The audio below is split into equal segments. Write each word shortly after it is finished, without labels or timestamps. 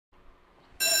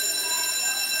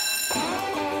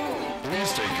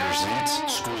seats.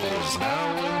 School is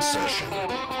now in session.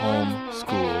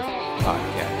 Homeschool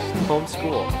podcast.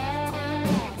 Homeschool.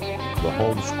 The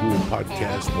homeschool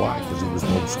podcast. Why? Because he was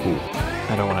homeschooled.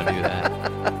 I don't want to do that.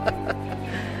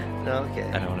 Okay.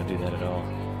 I don't want to do that at all.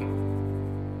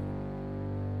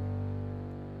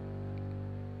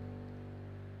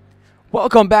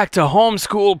 Welcome back to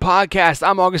Homeschool Podcast.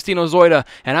 I'm Agostino Zoida,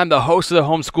 and I'm the host of the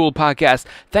Homeschool Podcast.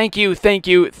 Thank you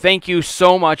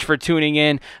so much for tuning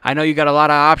in. I know you got a lot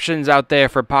of options out there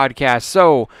for podcasts,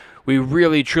 so we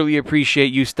really, truly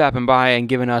appreciate you stopping by and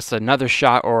giving us another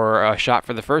shot or a shot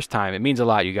for the first time. It means a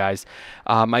lot, you guys.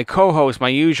 My co-host,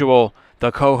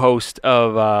 the co-host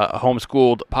of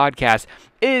Homeschooled Podcast,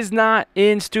 is not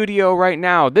in studio right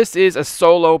now. This is a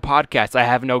solo podcast. I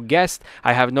have no guest.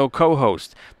 I have no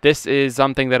co-host. This is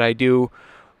something that I do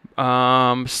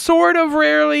sort of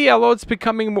rarely, although it's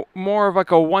becoming more of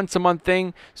like a once-a-month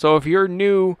thing. So if you're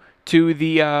new to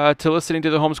the to listening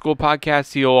to the Homeschool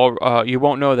Podcast, you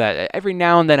won't know that. Every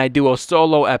now and then I do a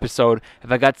solo episode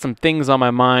if I got some things on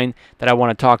my mind that I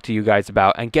want to talk to you guys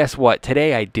about. And guess what?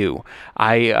 Today I do.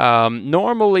 I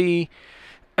normally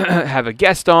have a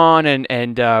guest on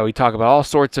and we talk about all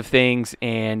sorts of things.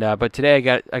 And but today I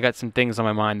got some things on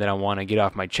my mind that I want to get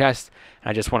off my chest and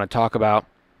I just want to talk about.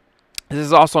 This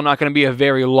is also not going to be a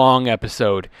very long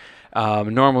episode.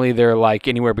 Normally they're like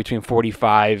anywhere between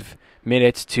 45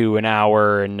 minutes to an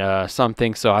hour and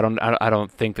something, so I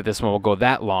don't think that this one will go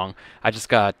that long. I just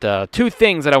got two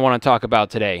things that I want to talk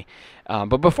about today.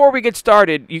 But before we get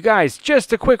started, you guys,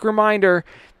 just a quick reminder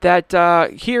that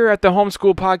here at the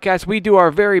Homeschool Podcast, we do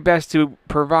our very best to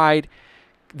provide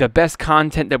the best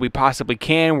content that we possibly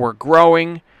can. We're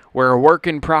growing. We're a work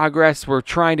in progress. We're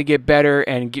trying to get better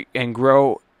and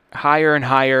grow higher and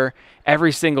higher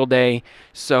every single day.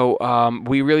 So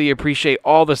we really appreciate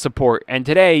all the support. And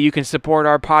today you can support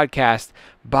our podcast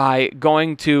by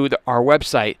going to our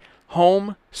website,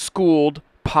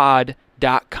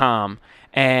 homeschooledpod.com,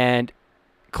 and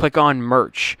click on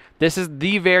merch. This is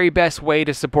the very best way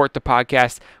to support the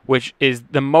podcast, which is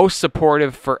the most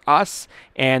supportive for us,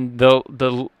 and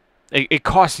it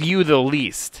costs you the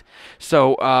least.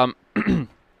 So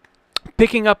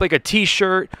picking up like a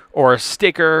t-shirt or a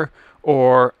sticker,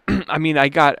 or I mean, I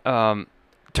got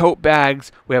tote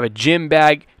bags. We have a gym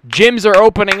bag. Gyms are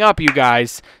opening up, you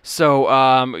guys. So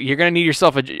you're going to need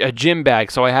yourself a gym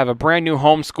bag. So I have a brand new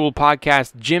Homeschool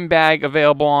Podcast gym bag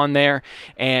available on there.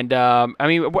 And I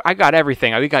mean, I got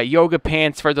everything. We got yoga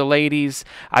pants for the ladies.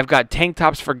 I've got tank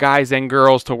tops for guys and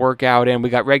girls to work out in. We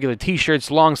got regular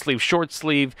t-shirts, long sleeve, short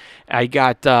sleeve. I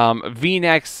got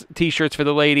V-necks t-shirts for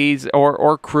the ladies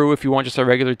or crew if you want just a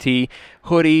regular tee.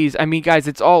 Hoodies. I mean, guys,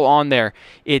 it's all on there.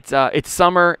 It's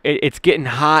summer. It's getting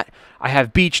hot. I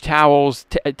have beach towels,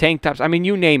 tank tops. I mean,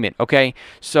 you name it, okay?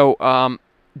 So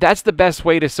that's the best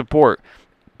way to support,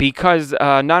 because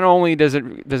not only does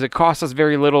it cost us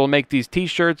very little to make these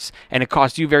t-shirts, and it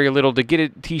costs you very little to get a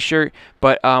t-shirt,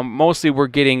 but mostly we're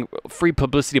getting free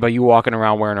publicity by you walking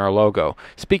around wearing our logo.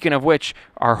 Speaking of which,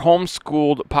 our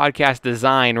Homeschooled Podcast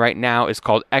design right now is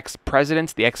called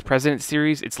Ex-Presidents, the Ex-President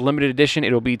series. It's limited edition.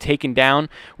 It'll be taken down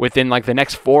within like the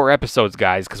next 4 episodes,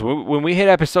 guys, because when we hit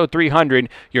episode 300,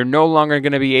 you're no longer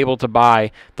going to be able to buy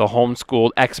the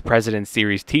Homeschooled Ex-President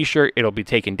series t-shirt. It'll be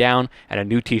taken down, and a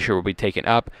new t-shirt will be taken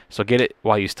up. So get it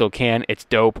while you still can. It's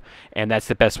dope, and that's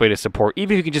the best way to support.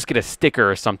 Even if you can just get a sticker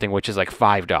or something, which is like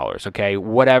 $5, okay?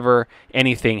 Whatever,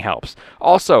 anything helps.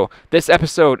 Also, this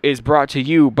episode is brought to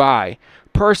you by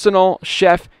Personal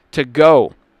Chef To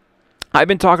Go. I've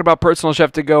been talking about Personal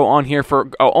Chef To Go on here for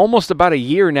almost about a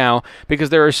year now,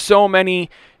 because there are so many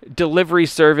delivery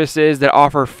services that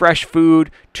offer fresh food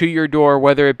to your door,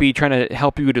 whether it be trying to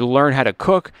help you to learn how to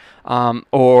cook,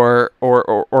 or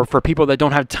for people that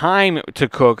don't have time to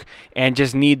cook and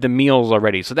just need the meals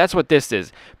already. So that's what this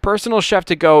is. Personal Chef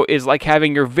To Go is like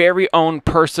having your very own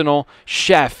personal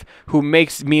chef who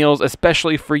makes meals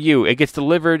especially for you. It gets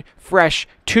delivered fresh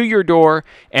to your door,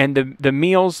 and the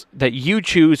meals that you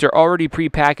choose are already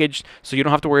prepackaged, so you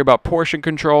don't have to worry about portion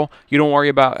control. You don't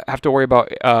have to worry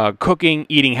about cooking,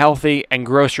 eating healthy, and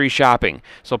grocery shopping.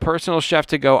 So Personal Chef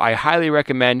To Go, I highly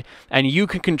recommend, and you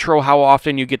can control how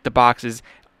often you get the boxes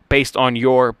based on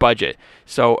your budget.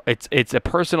 So it's a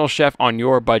personal chef on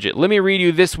your budget. Let me read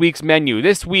you this week's menu.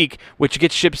 This week, which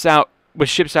ships out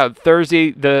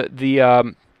Thursday,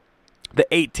 the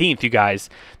 18th, you guys.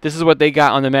 This is what they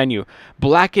got on the menu.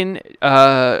 Blackened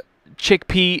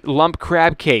chickpea lump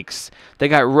crab cakes. They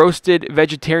got roasted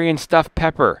vegetarian stuffed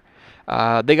pepper.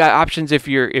 They got options if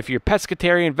you're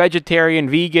pescatarian, vegetarian,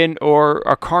 vegan, or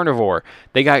a carnivore.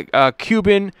 They got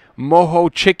Cuban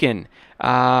mojo chicken,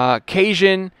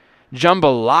 Cajun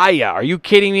jambalaya. Are you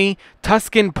kidding me?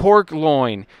 Tuscan pork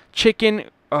loin, chicken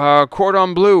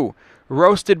cordon bleu,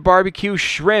 roasted barbecue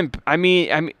shrimp. I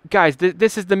mean, guys,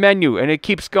 this is the menu, and it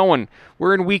keeps going.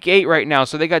 We're in week 8 right now,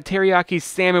 so they got teriyaki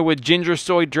salmon with ginger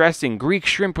soy dressing, Greek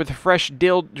shrimp with fresh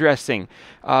dill dressing,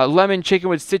 lemon chicken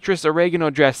with citrus oregano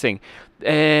dressing,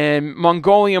 and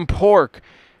Mongolian pork.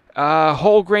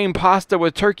 Whole grain pasta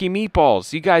with turkey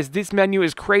meatballs. You guys, this menu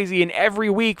is crazy, and every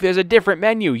week there's a different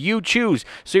menu. You choose.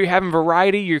 So you're having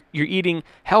variety. You're eating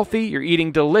healthy. You're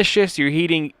eating delicious. You're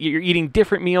eating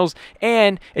different meals,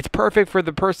 and it's perfect for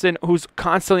the person who's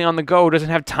constantly on the go, doesn't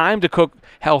have time to cook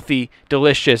healthy,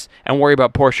 delicious, and worry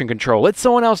about portion control. Let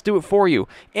someone else do it for you,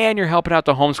 and you're helping out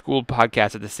the homeschooled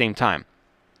podcast at the same time.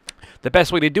 The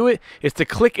best way to do it is to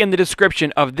click in the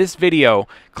description of this video.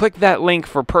 Click that link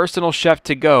for Personal Chef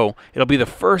to Go. It'll be the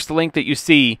first link that you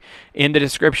see in the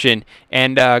description.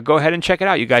 And go ahead and check it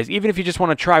out, you guys. Even if you just want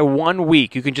to try 1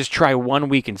 week, you can just try 1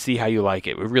 week and see how you like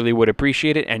it. We really would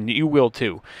appreciate it, and you will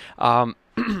too.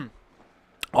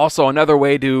 Also, another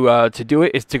way to do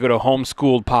it is to go to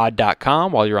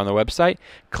homeschooledpod.com while you're on the website.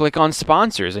 Click on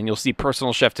sponsors, and you'll see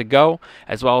Personal Chef to Go,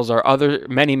 as well as our other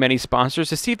many sponsors,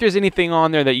 to see if there's anything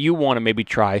on there that you want to maybe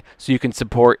try so you can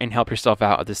support and help yourself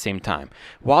out at the same time.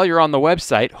 While you're on the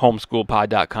website,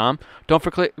 homeschooledpod.com, don't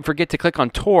forget to click on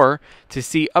tour to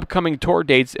see upcoming tour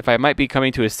dates if I might be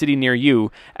coming to a city near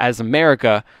you as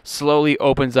America slowly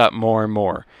opens up more and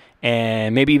more.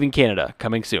 And maybe even Canada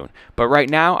coming soon. But right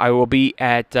now, I will be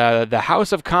at the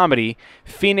House of Comedy,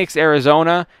 Phoenix,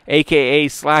 Arizona, a.k.a.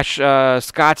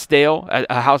 Scottsdale,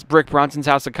 at Brick Bronson's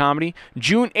House of Comedy,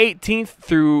 June 18th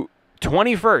through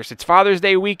 21st. It's Father's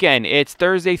Day weekend. It's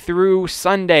Thursday through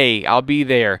Sunday. I'll be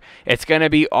there. It's going to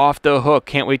be off the hook.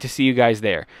 Can't wait to see you guys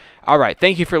there. All right,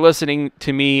 thank you for listening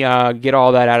to me get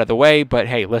all that out of the way. But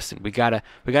hey, listen, we gotta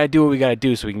do what we gotta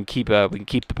do so we can keep the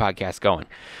podcast going.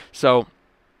 So,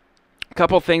 a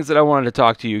couple things that I wanted to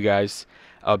talk to you guys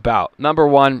about. Number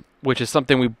one, which is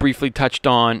something we briefly touched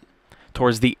on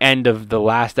towards the end of the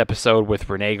last episode with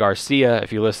Renee Garcia,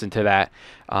 if you listened to that.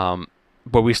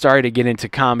 But we started to get into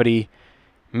comedy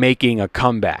making a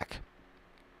comeback.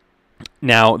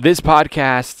 Now, this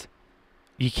podcast,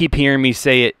 you keep hearing me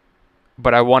say it,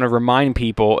 but I want to remind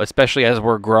people, especially as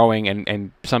we're growing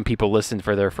and some people listen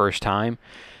for their first time,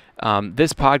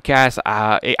 this podcast,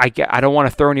 I don't want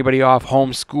to throw anybody off.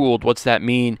 Homeschooled, what's that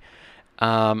mean?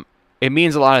 It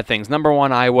means a lot of things. Number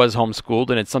one, I was homeschooled,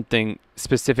 and it's something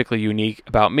specifically unique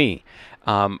about me.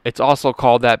 It's also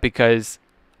called that because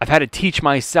I've had to teach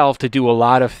myself to do a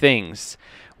lot of things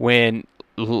when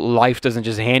life doesn't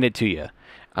just hand it to you.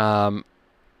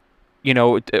 You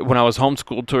know, when I was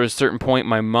homeschooled to a certain point,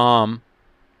 my mom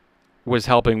was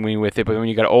helping me with it, but when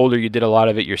you got older, you did a lot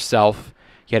of it yourself.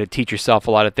 You had to teach yourself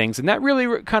a lot of things, and that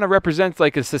really kind of represents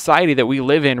like a society that we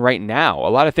live in right now. A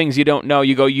lot of things you don't know,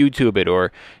 you go YouTube it,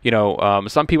 or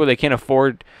some people, they can't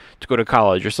afford to go to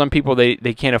college, or some people they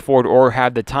can't afford or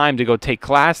have the time to go take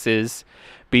classes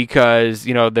because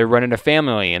they're running a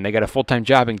family and they got a full-time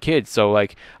job and kids. So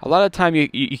like a lot of the time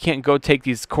you can't go take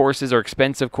these courses or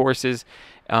expensive courses.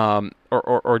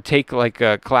 Or take like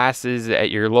classes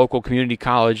at your local community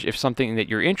college if something that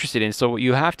you're interested in. So what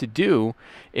you have to do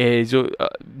is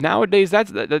nowadays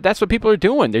that's what people are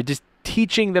doing. They're just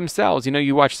teaching themselves.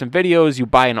 You watch some videos, you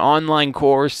buy an online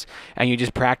course, and you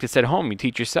just practice at home. You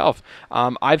teach yourself.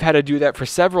 I've had to do that for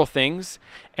several things,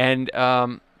 and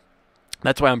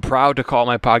that's why I'm proud to call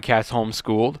my podcast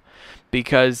Homeschooled,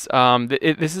 because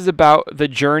this is about the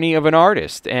journey of an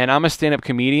artist, and I'm a stand-up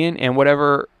comedian, and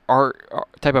whatever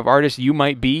type of artist you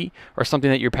might be or something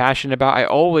that you're passionate about, I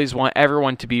always want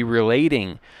everyone to be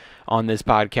relating on this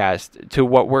podcast to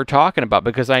what we're talking about,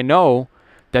 because I know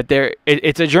that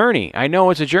it's a journey. I know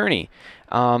it's a journey,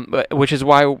 which is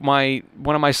why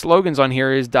one of my slogans on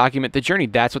here is document the journey.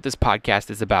 That's what this podcast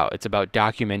is about. It's about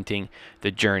documenting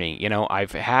the journey.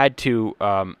 I've had to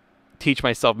teach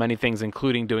myself many things,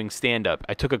 including doing stand-up.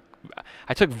 I took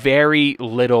very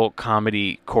little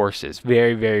comedy courses,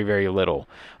 very, very, very little.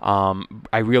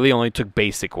 I really only took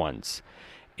basic ones,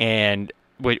 and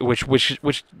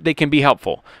which they can be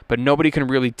helpful, but nobody can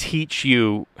really teach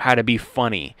you how to be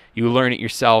funny. You learn it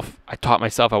yourself. I taught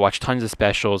myself. I watched tons of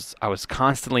specials. I was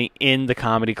constantly in the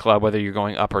comedy club, whether you're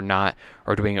going up or not,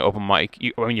 or doing an open mic.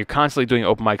 You're constantly doing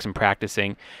open mics and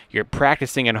practicing. You're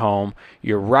practicing at home.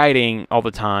 You're writing all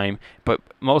the time. But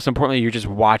most importantly, you're just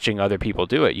watching other people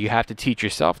do it. You have to teach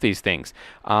yourself these things.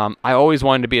 I always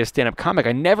wanted to be a stand-up comic.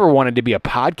 I never wanted to be a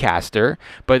podcaster,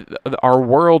 but our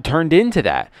world turned into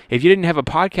that. If you didn't have a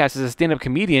podcast as a stand-up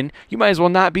comedian, you might as well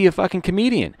not be a fucking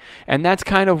comedian. And that's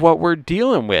kind of what we're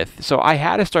dealing with. So I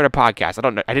had to start a podcast.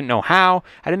 I didn't know how.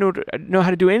 I didn't know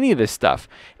how to do any of this stuff.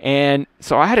 And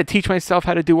so I had to teach myself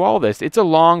how to do all this. It's a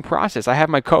long process. I have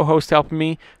my co-host helping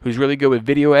me, who's really good with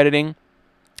video editing.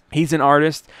 He's an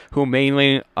artist who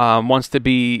mainly wants to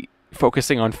be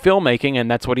focusing on filmmaking, and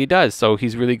that's what he does. So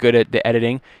he's really good at the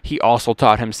editing. He also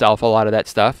taught himself a lot of that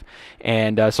stuff,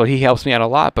 and so he helps me out a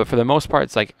lot. But for the most part,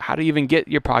 it's like, how do you even get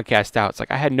your podcast out? It's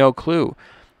like, I had no clue.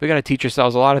 We got to teach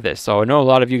ourselves a lot of this. So I know a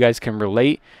lot of you guys can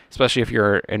relate, especially if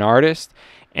you're an artist.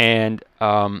 And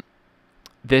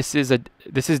this is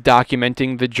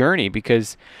documenting the journey,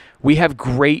 because we have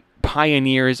great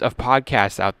pioneers of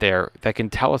podcasts out there that can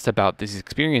tell us about these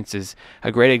experiences.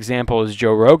 A great example is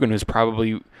Joe Rogan, who's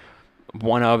probably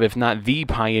one of, if not the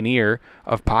pioneer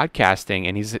of podcasting,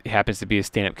 and he happens to be a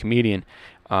stand-up comedian.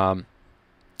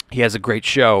 He has a great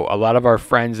show. A lot of our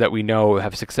friends that we know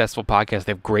have successful podcasts.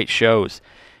 They have great shows,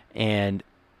 and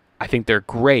I think they're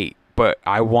great, but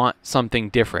I want something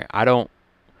different.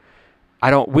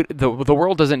 The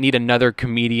world doesn't need another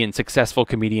successful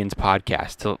comedian's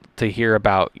podcast to hear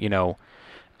about,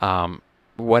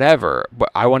 whatever. But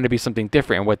I want to be something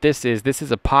different. And what this is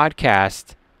a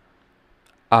podcast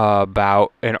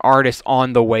about an artist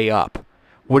on the way up.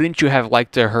 Wouldn't you have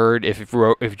liked to heard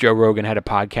if Joe Rogan had a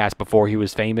podcast before he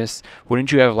was famous?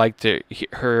 Wouldn't you have liked to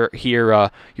hear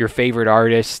your favorite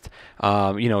artist,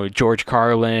 George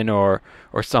Carlin or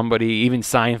somebody, even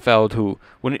Seinfeld, who,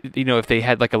 if they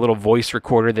had like a little voice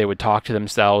recorder, they would talk to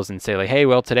themselves and say like, hey,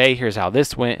 well, today here's how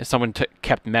this went. Someone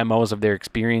kept memos of their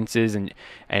experiences and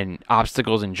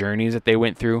obstacles and journeys that they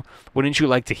went through. Wouldn't you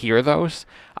like to hear those?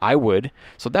 I would.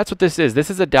 So that's what this is. This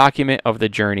is a document of the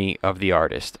journey of the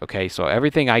artist. Okay, so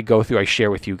everything I go through, I share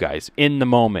with you guys in the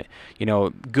moment.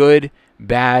 Good,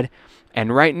 bad,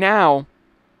 and right now,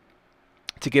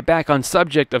 to get back on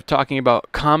subject of talking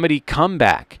about comedy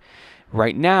comeback.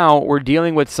 Right now, we're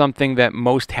dealing with something that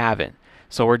most haven't.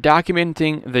 So we're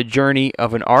documenting the journey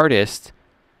of an artist,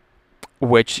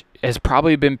 which has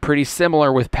probably been pretty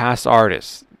similar with past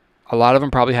artists. A lot of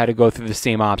them probably had to go through the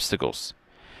same obstacles.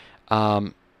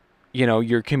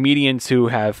 Your comedians who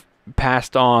have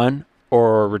passed on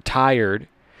or retired,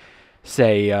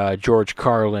 say George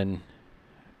Carlin,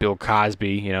 Bill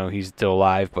Cosby, he's still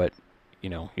alive, but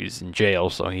he's in jail,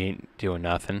 so he ain't doing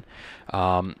nothing.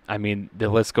 The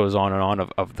list goes on and on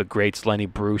of the greats. Lenny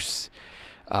Bruce.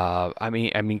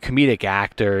 Comedic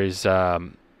actors.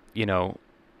 You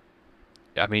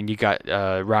got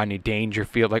Rodney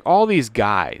Dangerfield. Like, all these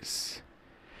guys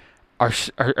are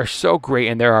so great,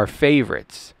 and they're our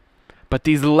favorites. But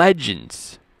these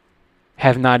legends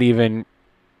have not even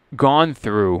gone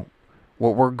through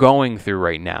what we're going through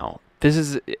right now. This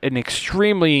is an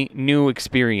extremely new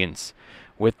experience.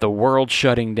 With the world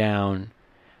shutting down,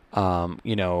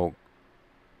 you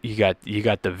got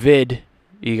the vid,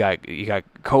 you got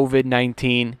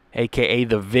COVID-19, aka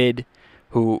the vid,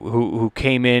 who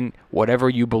came in, whatever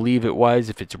you believe it was,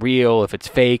 if it's real, if it's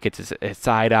fake, it's a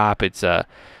side op, it's made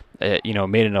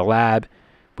in a lab.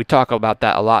 We talk about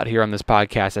that a lot here on this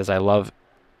podcast, as I love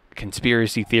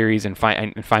conspiracy theories and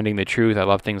finding the truth. I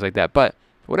love things like that. But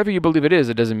whatever you believe it is,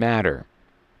 it doesn't matter.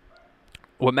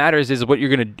 What matters is what are you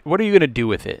gonna do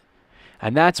with it?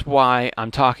 And that's why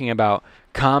I'm talking about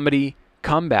comedy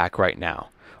comeback right now,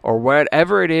 or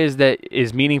whatever it is that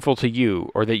is meaningful to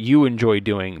you, or that you enjoy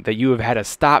doing, that you have had to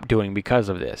stop doing because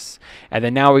of this. And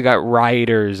then now we got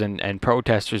rioters and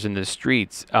protesters in the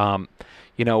streets.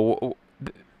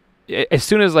 As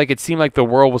soon as it seemed like the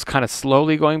world was kind of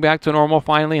slowly going back to normal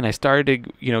finally, and I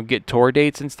started to get tour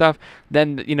dates and stuff,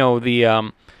 then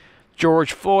the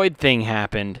George Floyd thing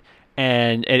happened.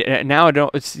 And now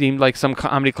it seemed like some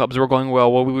comedy clubs were going,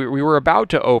 well, we were about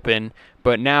to open,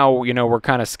 but now, we're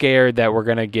kind of scared that we're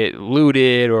going to get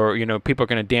looted, or, people are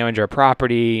going to damage our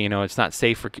property. It's not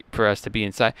safe for us to be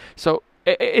inside. So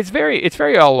it's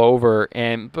very all over.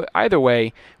 But either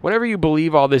way, whatever you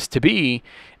believe all this to be,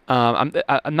 I'm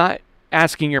not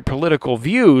asking your political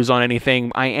views on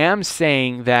anything. I am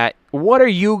saying that, what are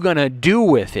you going to do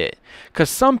with it? Because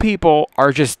some people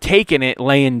are just taking it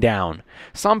laying down.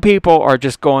 Some people are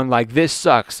just going like, this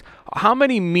sucks. How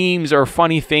many memes or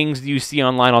funny things do you see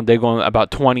online all day going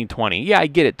about 2020? Yeah, I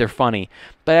get it. They're funny.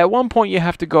 But at one point you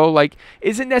have to go like,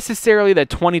 is it necessarily that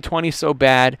 2020 is so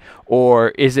bad?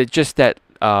 Or is it just that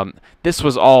this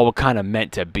was all kind of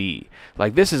meant to be.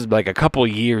 Like, this is like a couple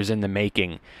years in the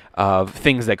making of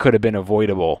things that could have been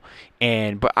avoidable.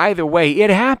 But either way, it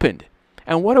happened.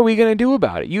 And what are we going to do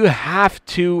about it? You have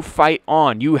to fight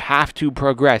on. You have to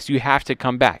progress. You have to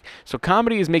come back. So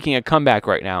comedy is making a comeback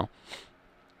right now.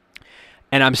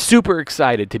 And I'm super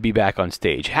excited to be back on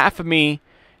stage. Half of me,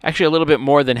 actually a little bit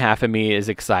more than half of me, is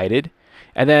excited.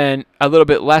 And then a little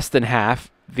bit less than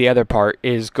half, the other part,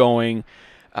 is going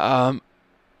a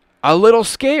little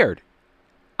scared.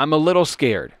 I'm a little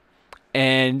scared.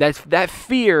 And that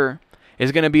fear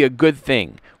is going to be a good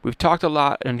thing. We've talked a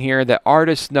lot in here that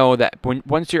artists know that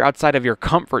once you're outside of your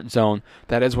comfort zone,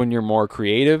 that is when you're more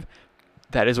creative.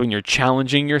 That is when you're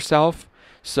challenging yourself.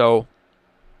 So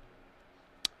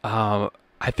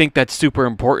I think that's super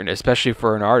important, especially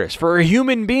for an artist, for a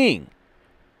human being.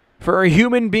 For a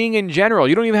human being in general.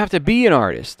 You don't even have to be an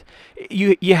artist.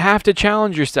 You have to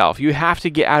challenge yourself. You have to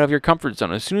get out of your comfort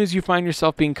zone. As soon as you find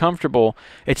yourself being comfortable,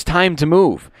 it's time to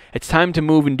move. It's time to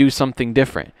move and do something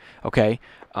different. Okay?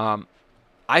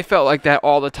 I felt like that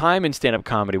all the time in stand-up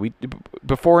comedy.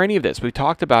 Before any of this, we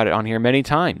talked about it on here many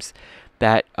times.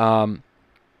 That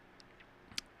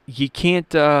you can't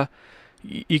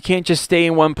just stay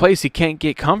in one place. You can't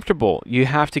get comfortable. You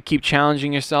have to keep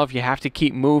challenging yourself. You have to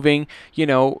keep moving. You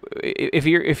know, if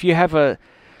we're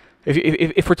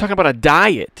talking about a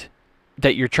diet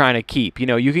that you're trying to keep, you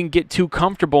know, you can get too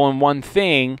comfortable in one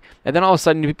thing, and then all of a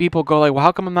sudden people go like, well,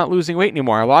 how come I'm not losing weight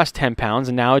anymore? I lost 10 pounds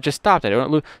and now it just stopped. I don't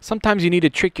lose. Sometimes you need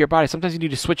to trick your body. Sometimes you need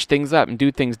to switch things up and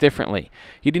do things differently.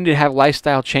 You need to have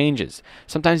lifestyle changes.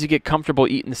 Sometimes you get comfortable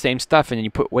eating the same stuff and then you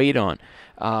put weight on.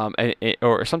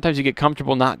 Or sometimes you get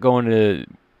comfortable not going to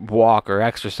walk or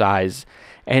exercise,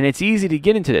 and it's easy to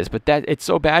get into this, but it's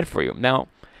so bad for you. Now,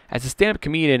 as a stand-up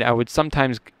comedian, I would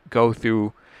sometimes go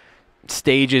through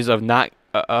stages of not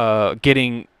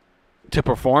getting to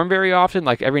perform very often.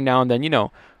 Like every now and then, you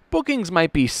know, bookings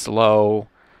might be slow.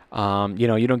 You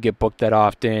know, you don't get booked that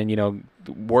often. You know,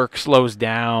 work slows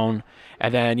down,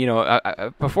 and then, you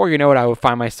know, before you know it, I would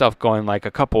find myself going like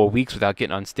a couple of weeks without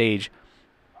getting on stage.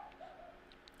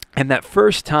 And that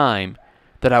first time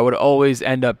that I would always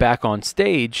end up back on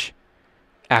stage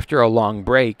after a long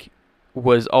break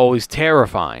was always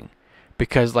terrifying,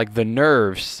 because like the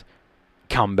nerves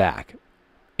come back.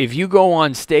 If you go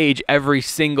on stage every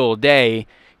single day,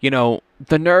 you know,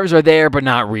 the nerves are there, but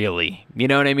not really. You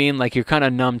know what I mean? Like, you're kind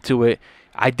of numb to it.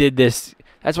 I did this.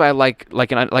 That's why I like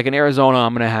in Arizona,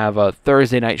 I'm going to have a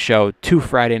Thursday night show, 2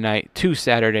 Friday night, 2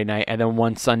 Saturday night, and then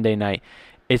 1 Sunday night.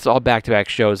 It's all back-to-back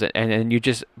shows, and you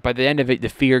just, by the end of it, the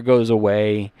fear goes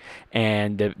away,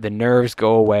 and the nerves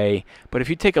go away. But if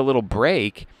you take a little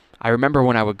break, I remember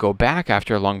when I would go back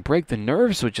after a long break, the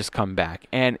nerves would just come back,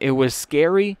 and it was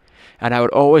scary, and I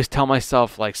would always tell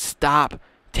myself, like, stop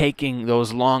taking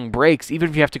those long breaks. Even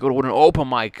if you have to go to an open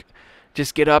mic,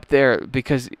 just get up there,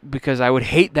 because I would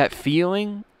hate that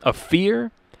feeling of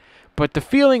fear. But the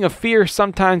feeling of fear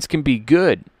sometimes can be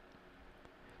good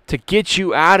to get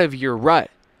you out of your rut,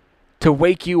 to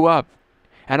wake you up.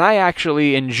 And I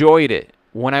actually enjoyed it.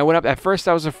 When I went up, at first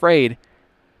I was afraid.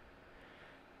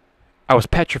 I was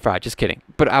petrified, just kidding.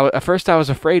 But at first I was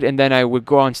afraid, and then I would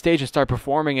go on stage and start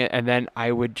performing it, and then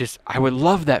I would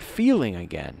love that feeling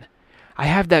again. I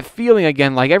have that feeling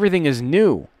again, like everything is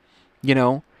new, you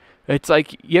know? It's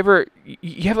like, you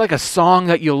have like a song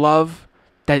that you love,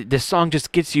 that this song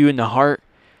just gets you in the heart.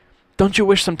 Don't you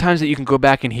wish sometimes that you can go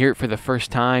back and hear it for the first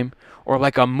time? Or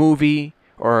like a movie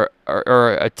or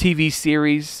a TV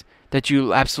series that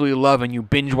you absolutely love and you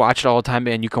binge watch it all the time,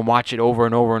 and you can watch it over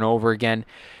and over and over again.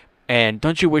 And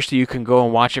don't you wish that you can go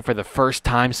and watch it for the first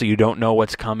time so you don't know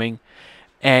what's coming?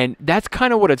 And that's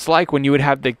kind of what it's like when you would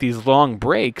have like these long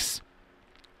breaks,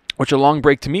 which a long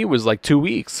break to me was like 2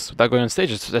 weeks without going on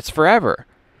stage. That's forever.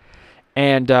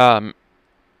 And,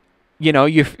 you know,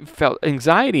 you felt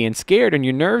anxiety and scared, and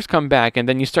your nerves come back, and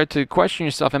then you start to question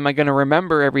yourself, am I going to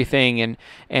remember everything? And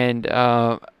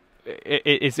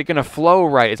is it going to flow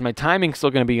right? Is my timing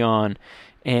still going to be on?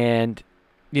 And,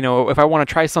 you know, if I want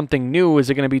to try something new, is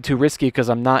it going to be too risky because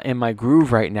I'm not in my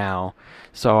groove right now?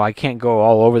 So I can't go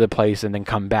all over the place and then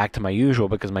come back to my usual,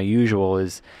 because my usual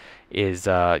is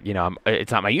you know,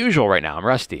 it's not my usual right now. I'm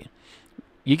rusty.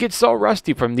 You get so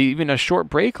rusty from even a short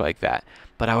break like that.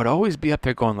 But I would always be up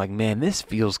there going like, man, this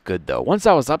feels good though. Once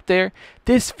I was up there,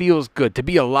 this feels good to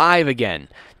be alive again,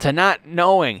 to not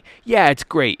knowing. Yeah, it's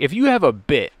great. If you have a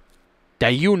bit that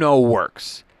you know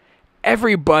works,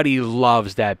 everybody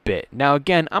loves that bit. Now,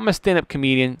 again, I'm a stand-up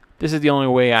comedian. This is the only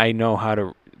way I know how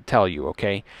to tell you,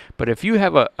 okay? But if you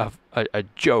have a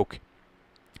joke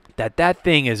that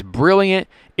thing is brilliant,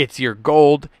 it's your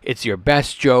gold, it's your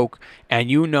best joke, and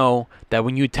you know that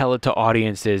when you tell it to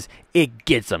audiences, it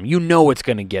gets them. You know it's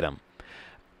going to get them.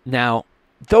 Now,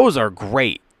 those are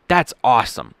great. That's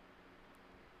awesome.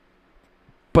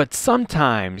 But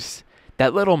sometimes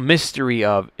that little mystery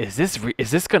of, is this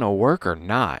going to work or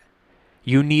not?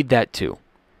 You need that too.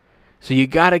 So you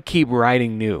got to keep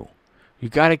writing new. You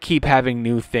got to keep having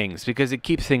new things because it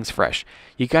keeps things fresh.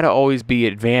 You got to always be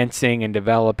advancing and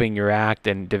developing your act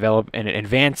and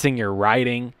advancing your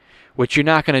writing, which you're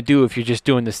not going to do if you're just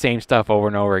doing the same stuff over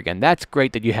and over again. That's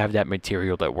great that you have that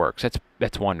material that works.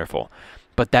 That's wonderful.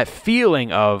 But that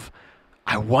feeling of,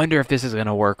 I wonder if this is going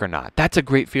to work or not, that's a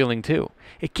great feeling too.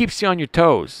 It keeps you on your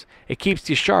toes. It keeps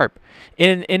you sharp.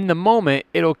 In the moment,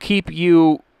 it'll keep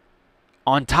you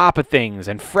on top of things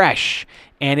and fresh.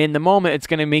 And in the moment, it's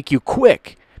going to make you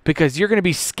quick because you're going to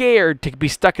be scared to be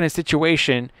stuck in a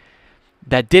situation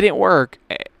that didn't work.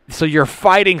 So you're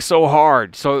fighting so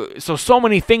hard. So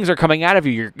many things are coming out of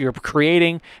you. You're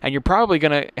creating, and you're probably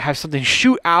going to have something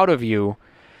shoot out of you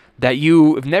that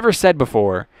you have never said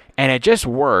before, and it just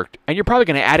worked, and you're probably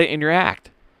going to add it in your act.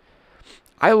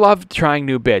 I love trying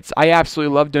new bits. I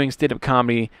absolutely love doing stand-up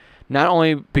comedy. Not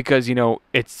only because,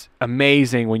 it's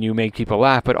amazing when you make people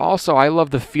laugh, but also I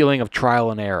love the feeling of trial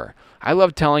and error. I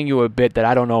love telling you a bit that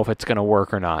I don't know if it's going to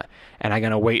work or not, and I'm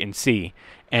going to wait and see.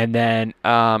 And then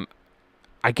I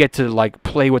get to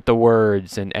play with the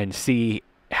words and see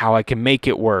how I can make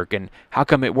it work, and how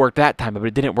come it worked that time, but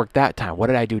it didn't work that time. What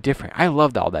did I do different? I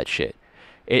loved all that shit.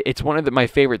 It's one of my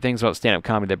favorite things about stand-up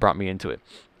comedy that brought me into it.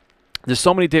 There's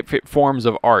so many different forms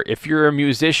of art. If you're a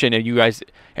musician and you guys,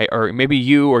 or maybe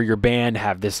you or your band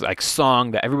have this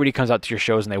song that everybody comes out to your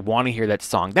shows and they want to hear that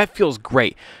song, that feels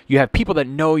great. You have people that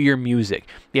know your music.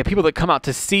 You have people that come out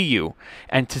to see you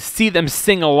and to see them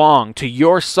sing along to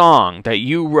your song that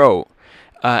you wrote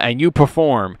and you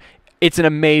perform. It's an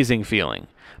amazing feeling.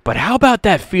 But how about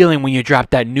that feeling when you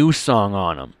drop that new song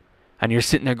on them and you're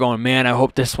sitting there going, man, I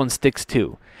hope this one sticks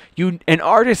too. An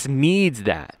artist needs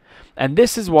that. And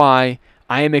this is why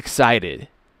I am excited,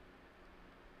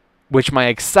 which my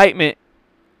excitement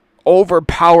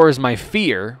overpowers my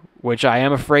fear, which I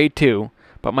am afraid too,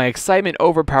 but my excitement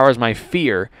overpowers my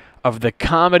fear of the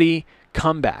comedy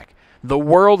comeback, the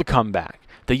world comeback,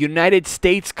 the United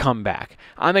States comeback.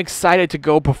 I'm excited to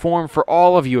go perform for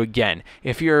all of you again.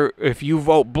 If you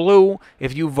vote blue,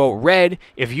 if you vote red,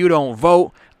 if you don't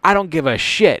vote, I don't give a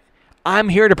shit. I'm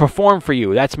here to perform for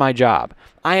you. That's my job.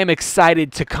 I am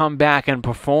excited to come back and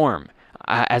perform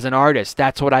as an artist.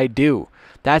 That's what I do.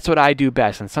 That's what I do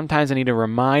best. And sometimes I need to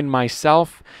remind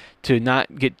myself to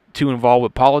not get too involved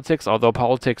with politics, although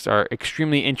politics are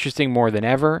extremely interesting more than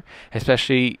ever,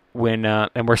 especially when,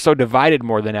 and we're so divided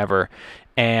more than ever.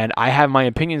 And I have my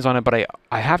opinions on it, but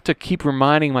I have to keep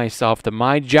reminding myself that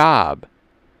my job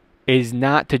is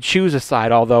not to choose a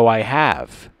side, although I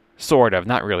have. Sort of,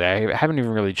 not really. I haven't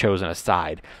even really chosen a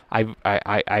side. I'm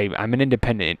an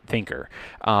independent thinker,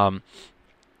 but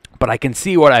I can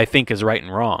see what I think is right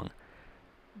and wrong.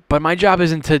 But my job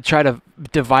isn't to try to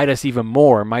divide us even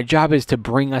more. My job is to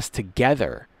bring us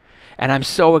together, and I'm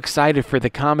so excited for the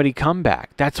comedy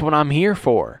comeback. That's what I'm here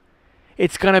for.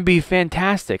 It's gonna be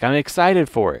fantastic. I'm excited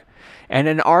for it, and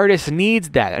an artist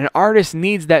needs that. An artist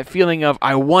needs that feeling of,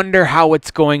 I wonder how it's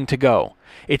going to go.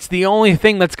 It's the only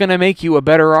thing that's going to make you a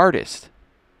better artist.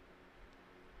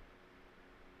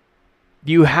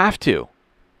 You have to.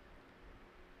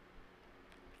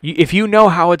 If you know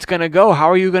how it's going to go, how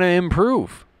are you going to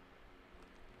improve?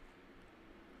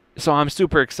 So I'm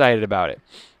super excited about it.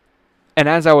 And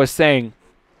as I was saying,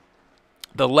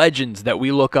 the legends that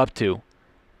we look up to,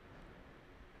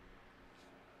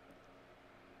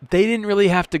 they didn't really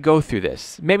have to go through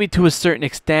this. Maybe to a certain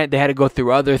extent, they had to go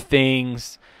through other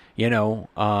things.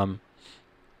 I'm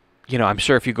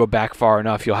sure if you go back far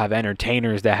enough, you'll have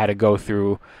entertainers that had to go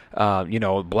through,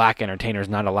 black entertainers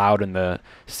not allowed in the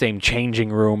same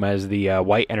changing room as the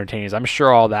white entertainers. I'm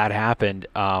sure all that happened.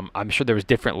 I'm sure there was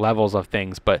different levels of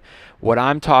things. But what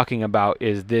I'm talking about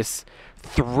is this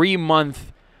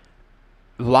 3-month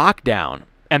lockdown,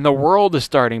 and the world is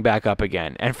starting back up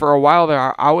again. And for a while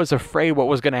there, I was afraid what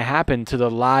was going to happen to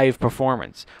the live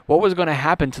performance. What was going to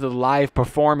happen to the live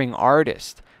performing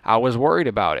artist? I was worried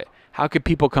about it. How could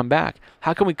people come back?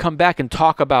 How can we come back and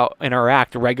talk about and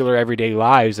interact regular everyday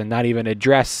lives and not even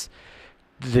address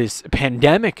this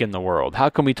pandemic in the world? How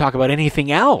can we talk about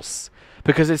anything else?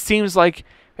 Because it seems like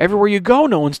everywhere you go,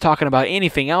 no one's talking about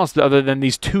anything else other than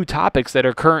these 2 topics that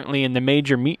are currently in the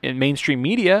major mainstream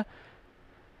media.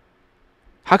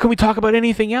 How can we talk about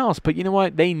anything else? But you know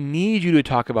what? They need you to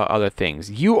talk about other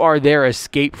things. You are their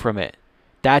escape from it.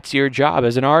 That's your job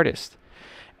as an artist.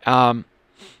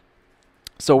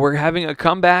 So we're having a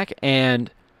comeback,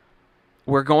 and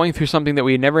we're going through something that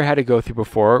we never had to go through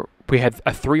before. We had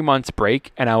a 3 months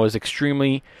break, and I was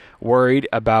extremely worried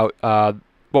about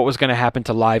what was going to happen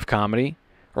to live comedy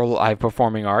or live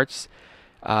performing arts.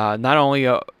 Not only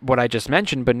what I just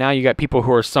mentioned, but now you got people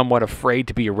who are somewhat afraid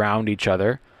to be around each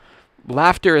other.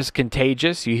 Laughter is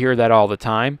contagious. You hear that all the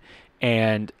time.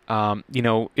 And,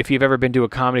 if you've ever been to a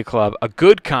comedy club, a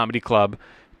good comedy club,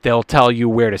 they'll tell you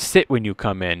where to sit when you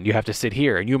come in. You have to sit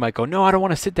here. And you might go, no, I don't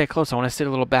want to sit that close. I want to sit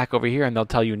a little back over here. And they'll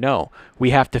tell you, no,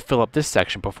 we have to fill up this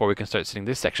section before we can start sitting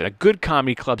this section. A good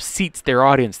comedy club seats their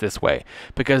audience this way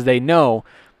because they know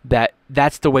that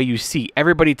that's the way you seat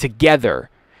everybody together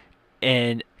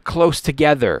and close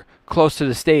together, close to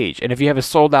the stage. And if you have a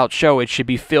sold out show, it should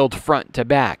be filled front to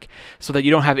back so that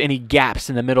you don't have any gaps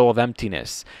in the middle of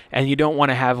emptiness. And you don't want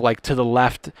to have, like, to the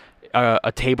left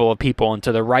a table of people and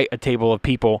to the right a table of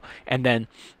people, and then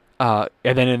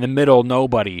in the middle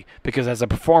nobody, because as a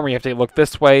performer you have to look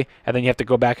this way and then you have to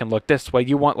go back and look this way.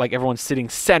 You want, like, everyone sitting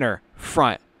center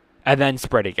front and then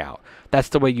spreading out. That's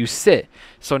the way you sit.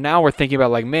 So now we're thinking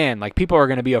about, like, man, like, people are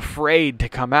going to be afraid to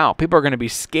come out. People are going to be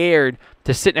scared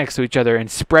to sit next to each other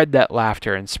and spread that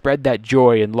laughter and spread that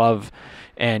joy and love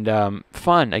and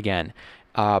fun again.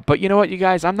 But you know what, you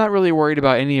guys? I'm not really worried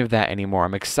about any of that anymore.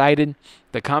 I'm excited.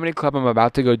 The comedy club I'm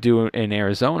about to go do in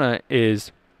Arizona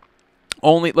is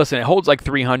only, listen, it holds like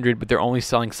 300, but they're only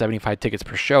selling 75 tickets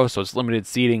per show, so it's limited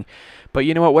seating. But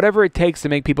you know what? Whatever it takes to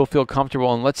make people feel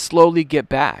comfortable, and let's slowly get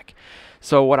back.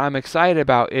 So what I'm excited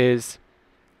about is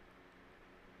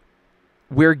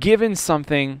we're given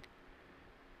something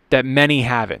that many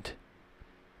haven't.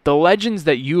 The legends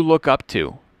that you look up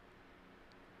to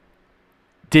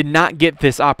did not get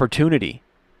this opportunity.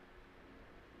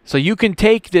 So you can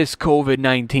take this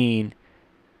COVID-19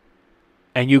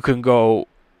 and you can go,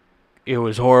 it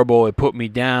was horrible, it put me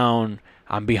down,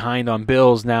 I'm behind on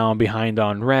bills now, I'm behind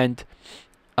on rent,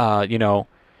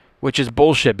 which is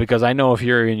bullshit, because I know if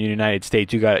you're in the United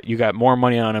States, you got more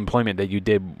money on unemployment than you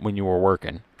did when you were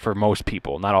working, for most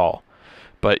people, not all.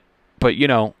 But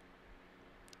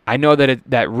I know that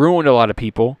that ruined a lot of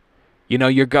people.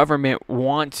 Your government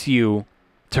wants you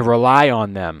to rely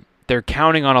on them. They're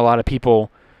counting on a lot of people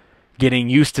getting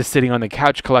used to sitting on the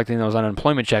couch collecting those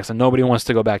unemployment checks, and nobody wants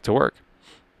to go back to work.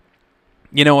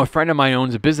 A friend of mine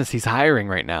owns a business. He's hiring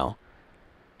right now.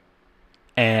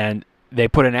 And they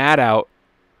put an ad out,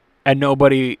 and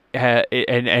nobody's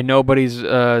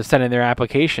sending their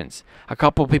applications. A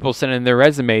couple people sent in their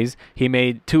resumes. He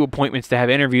made 2 appointments to have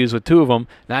interviews with 2 of them.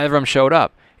 Neither of them showed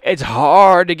up. It's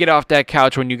hard to get off that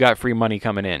couch when you got free money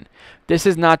coming in. This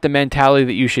is not the mentality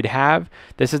that you should have.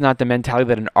 This is not the mentality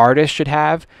that an artist should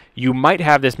have. You might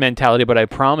have this mentality, but I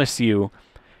promise you,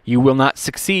 you will not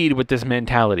succeed with this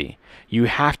mentality. You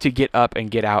have to get up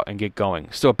and get out and get going.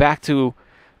 So back to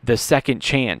the second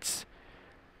chance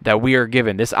that we are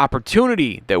given, this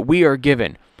opportunity that we are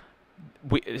given.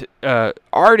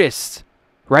 Artists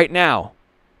right now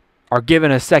are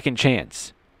given a second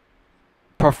chance.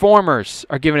 Performers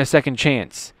are given a second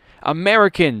chance.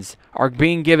 Americans are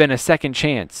being given a second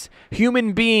chance.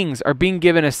 Human beings are being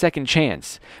given a second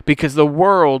chance because the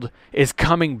world is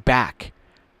coming back.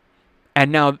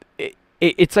 And now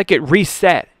it's like it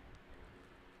reset.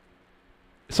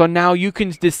 So now you can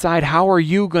decide, how are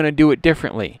you going to do it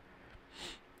differently?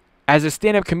 As a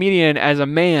stand-up comedian, as a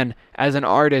man, as an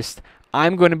artist,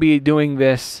 I'm going to be doing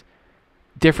this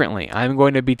differently. I'm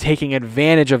going to be taking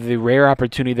advantage of the rare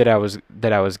opportunity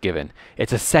that I was given.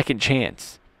 It's a second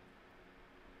chance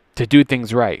to do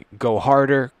things right. Go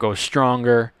harder, go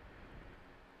stronger,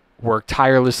 work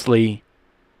tirelessly,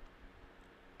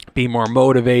 be more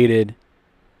motivated.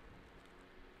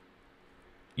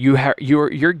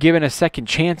 You're given a second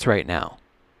chance right now.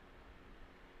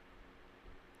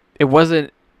 It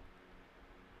wasn't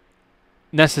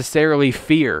necessarily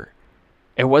fear.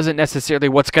 It wasn't necessarily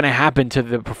what's going to happen to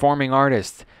the performing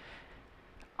artist.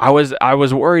 I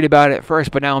was worried about it at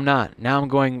first, but now I'm not. Now I'm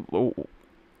going,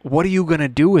 what are you going to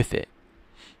do with it?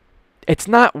 It's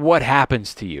not what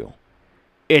happens to you.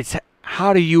 It's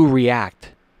how do you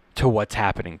react to what's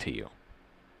happening to you.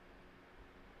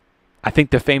 I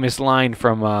think the famous line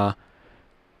from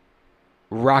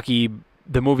Rocky,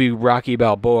 the movie Rocky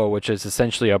Balboa, which is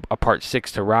essentially a part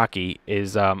 6 to Rocky,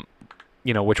 is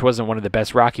which wasn't one of the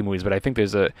best Rocky movies, but I think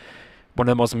there's one of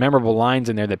the most memorable lines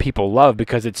in there that people love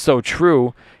because it's so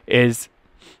true, is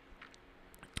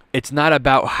it's not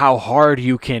about how hard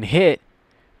you can hit,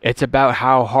 it's about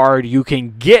how hard you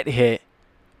can get hit,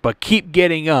 but keep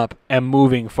getting up and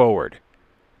moving forward.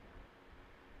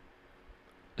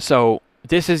 So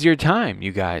this is your time,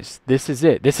 you guys. This is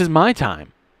it. This is my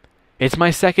time. It's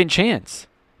my second chance.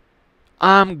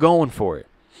 I'm going for it.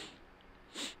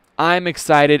 I'm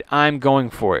excited. I'm going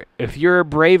for it. If you're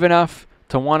brave enough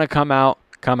to want to come out,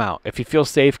 come out. If you feel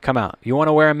safe, come out. You want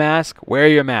to wear a mask? Wear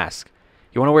your mask.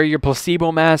 You want to wear your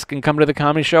placebo mask and come to the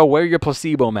comedy show? Wear your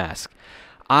placebo mask.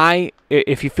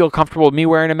 If you feel comfortable with me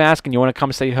wearing a mask and you want to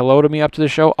come say hello to me up to the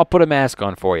show, I'll put a mask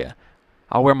on for you.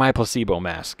 I'll wear my placebo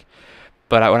mask.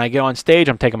 But when I get on stage,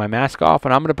 I'm taking my mask off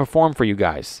and I'm going to perform for you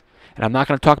guys. And I'm not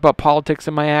going to talk about politics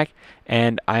in my act.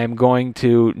 And I am going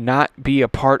to not be a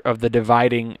part of the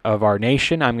dividing of our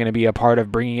nation. I'm going to be a part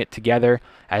of bringing it together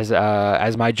as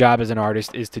my job as an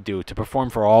artist is to do, to perform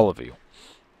for all of you.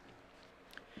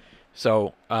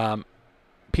 So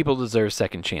people deserve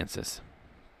second chances,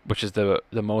 which is the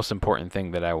most important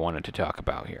thing that I wanted to talk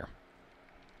about here.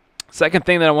 Second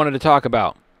thing that I wanted to talk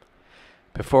about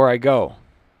before I go.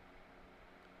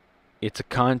 It's a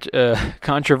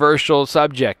controversial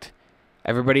subject.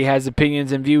 Everybody has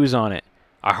opinions and views on it.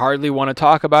 I hardly want to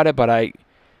talk about it, but I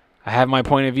have my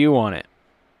point of view on it.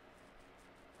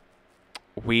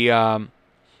 We're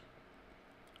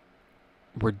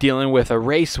dealing with a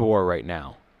race war right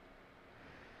now,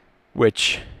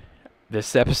 which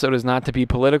this episode is not to be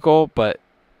political, but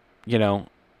you know,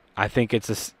 I think it's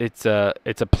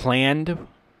a planned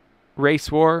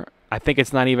race war. I think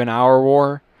it's not even our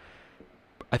war.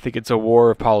 I think it's a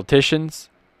war of politicians,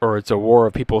 or it's a war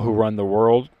of people who run the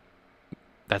world.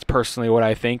 That's personally what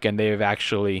I think, and they've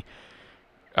actually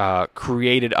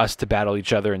created us to battle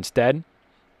each other instead.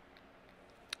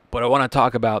 But I want to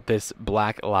talk about this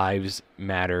Black Lives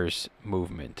Matters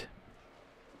movement.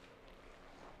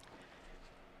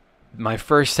 My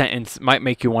first sentence might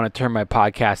make you want to turn my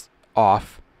podcast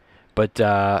off, but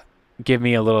give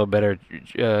me a little bit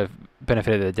of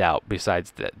benefit of the doubt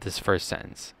besides this first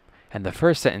sentence. And the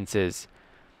first sentence is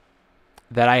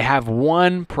that I have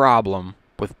one problem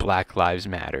with Black Lives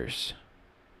Matters,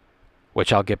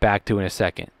 which I'll get back to in a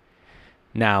second.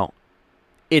 Now,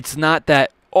 it's not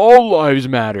that all lives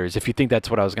matters. If you think that's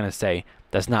what I was going to say,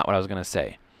 that's not what I was going to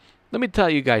say. Let me tell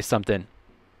you guys something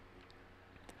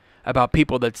about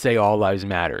people that say all lives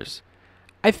matters.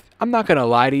 I'm not going to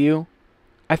lie to you.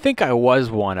 I think I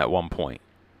was one at one point.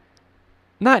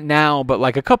 Not now, but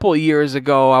like a couple of years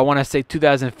ago, I want to say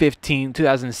 2015,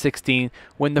 2016,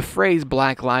 when the phrase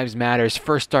Black Lives Matters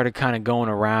first started kind of going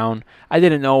around. I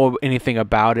didn't know anything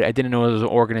about it. I didn't know it was an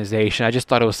organization. I just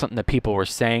thought it was something that people were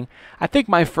saying. I think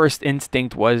my first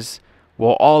instinct was,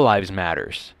 well, all lives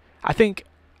matters. I think,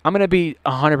 I'm going to be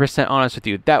 100% honest with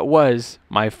you, that was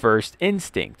my first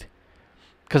instinct,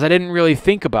 because I didn't really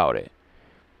think about it.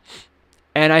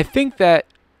 And I think that,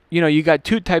 you know, you got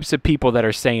two types of people that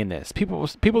are saying this. People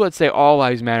that say all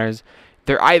lives matters,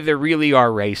 they're either really are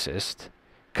racist,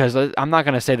 because I'm not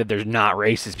going to say that there's not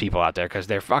racist people out there, because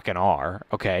there fucking are,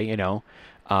 okay, you know.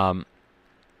 But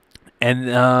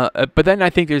then I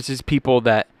think there's just people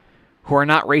who are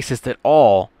not racist at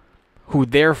all, who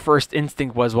their first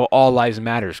instinct was, well, all lives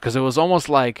matters, because it was almost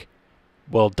like,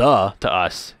 well, duh, to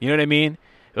us. You know what I mean?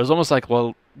 It was almost like,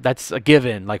 well, that's a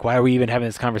given. Like, why are we even having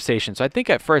this conversation? So I think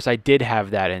at first I did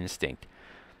have that instinct.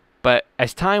 But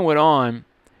as time went on,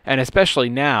 and especially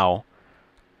now,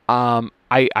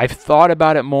 I've thought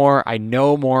about it more. I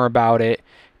know more about it,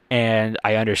 and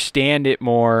I understand it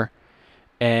more.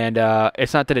 And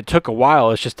it's not that it took a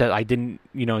while. It's just that I didn't,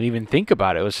 even think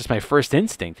about it. It was just my first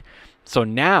instinct. So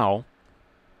now,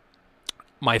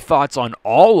 my thoughts on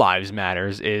all lives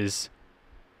matters is,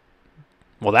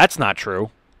 well, that's not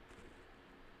true.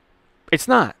 It's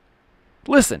not.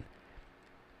 Listen,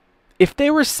 if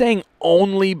they were saying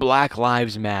only Black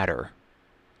Lives Matter,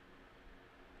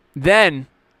 then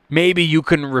maybe you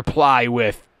can reply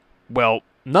with, well,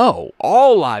 no,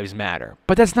 all lives matter.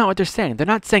 But that's not what they're saying. They're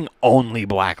not saying only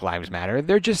Black Lives Matter.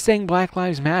 They're just saying Black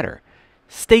Lives Matter.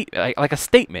 Like a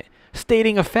statement,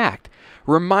 stating a fact,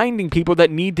 reminding people that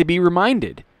need to be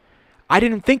reminded. I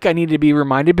didn't think I needed to be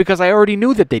reminded because I already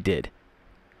knew that they did.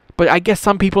 But I guess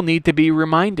some people need to be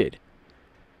reminded.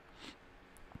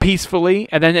 Peacefully,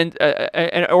 and then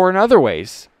or in other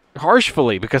ways,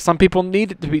 harshly, because some people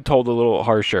need it to be told a little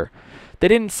harsher. They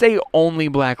didn't say only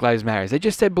Black Lives Matters. They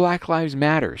just said Black Lives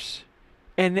Matters,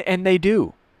 and they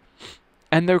do.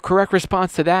 And the correct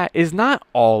response to that is not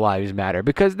all lives matter,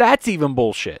 because that's even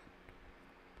bullshit.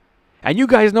 And you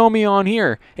guys know me on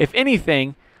here. If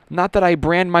anything, not that I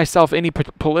brand myself any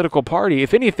political party.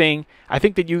 If anything, I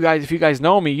think that if you guys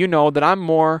know me, you know that I'm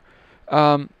more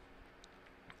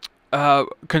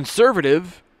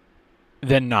conservative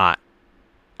than not.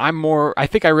 I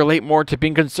think I relate more to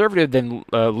being conservative than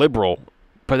liberal,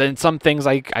 But then some things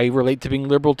I relate to being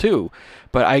liberal too.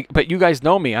 But you guys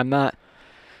know me. I'm not,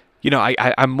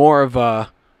 I'm more of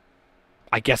a,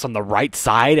 I guess, on the right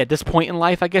side at this point in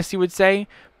life, I guess you would say.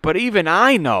 But even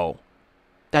I know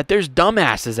that there's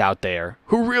dumbasses out there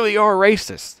who really are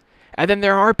racist. And then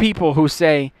there are people who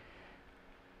say,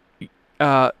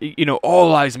 all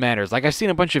lives matters. Like, I've seen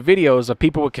a bunch of videos of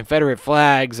people with Confederate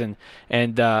flags and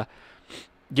they're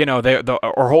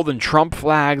holding Trump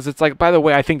flags. It's like, by the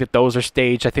way, I think that those are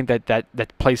staged. I think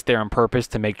that's placed there on purpose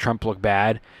to make Trump look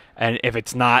bad. And if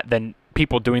it's not, then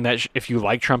people doing that, if you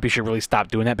like Trump, you should really stop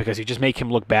doing that, because you just make him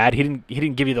look bad. He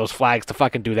didn't give you those flags to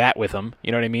fucking do that with him.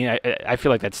 You know what I mean? I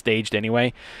feel like that's staged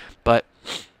anyway. But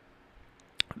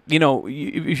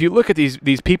if you look at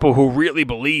these people who really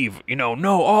believe,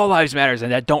 no, all lives matters,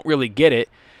 and that don't really get it,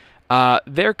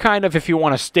 they're kind of, if you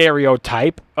want to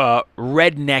stereotype,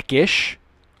 redneckish,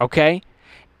 okay?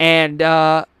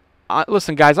 And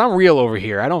listen, guys, I'm real over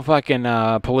here. I don't fucking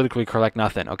politically correct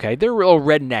nothing, okay? They're real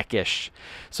redneckish.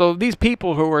 So these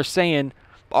people who are saying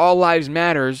all lives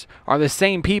matters are the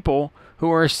same people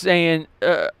who are saying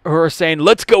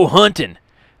let's go hunting.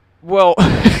 Well,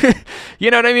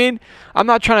 you know what I mean? I'm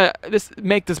not trying to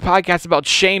make this podcast about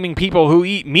shaming people who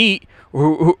eat meat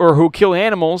or who kill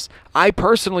animals. I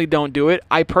personally don't do it.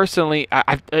 I'm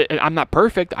not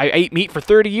perfect. I ate meat for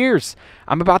 30 years.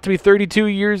 I'm about to be 32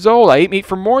 years old. I ate meat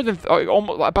for more than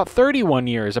about 31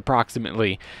 years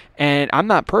approximately. And I'm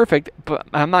not perfect, but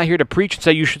I'm not here to preach and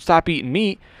say you should stop eating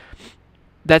meat.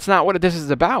 That's not what this is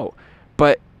about.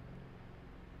 But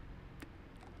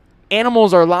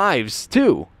animals are lives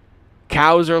too.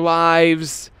 Cows are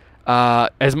lives,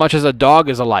 as much as a dog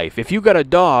is a life. If you got a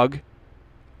dog,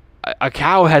 a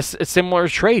cow has similar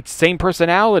traits, same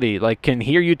personality, like can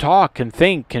hear you talk, can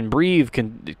think, can breathe,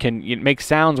 can make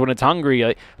sounds when it's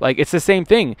hungry. Like it's the same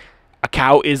thing. A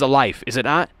cow is a life, is it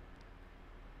not?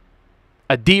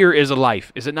 A deer is a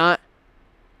life, is it not?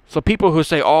 So people who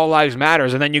say all lives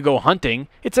matters and then you go hunting,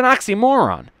 it's an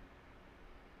oxymoron.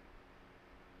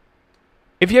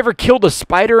 If you ever killed a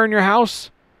spider in your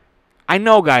house, I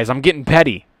know, guys, I'm getting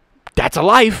petty. That's a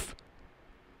life.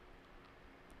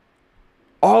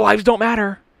 All lives don't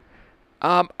matter.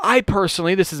 I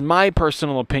personally, this is my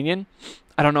personal opinion.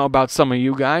 I don't know about some of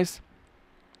you guys.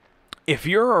 If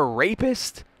you're a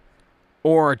rapist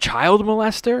or a child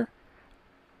molester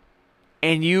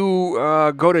and you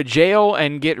go to jail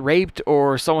and get raped,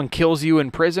 or someone kills you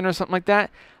in prison or something like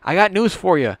that, I got news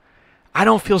for you. I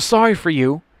don't feel sorry for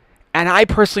you, and I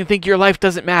personally think your life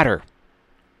doesn't matter.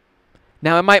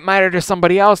 Now, it might matter to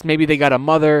somebody else. Maybe they got a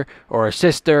mother or a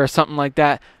sister or something like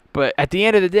that. But at the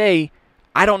end of the day,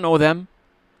 I don't know them.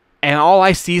 And all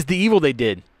I see is the evil they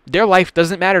did. Their life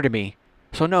doesn't matter to me.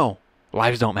 So no,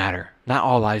 lives don't matter. Not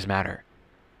all lives matter.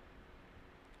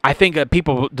 I think that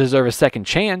people deserve a second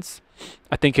chance.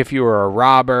 I think if you were a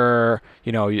robber,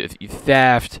 you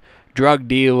theft, drug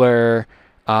dealer,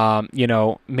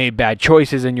 made bad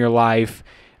choices in your life,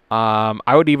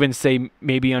 I would even say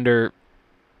maybe under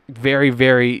very,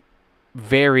 very,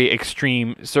 very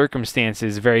extreme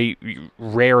circumstances, very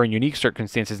rare and unique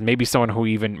circumstances, maybe someone who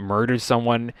even murdered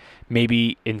someone,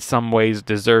 maybe in some ways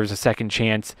deserves a second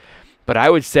chance. But I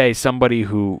would say somebody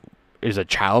who is a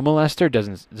child molester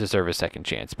doesn't deserve a second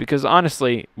chance. Because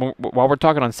honestly, while we're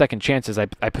talking on second chances, I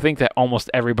think that almost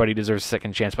everybody deserves a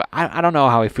second chance. But I don't know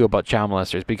how I feel about child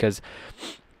molesters, because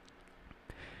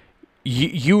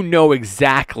you know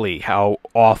exactly how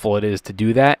awful it is to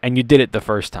do that, and you did it the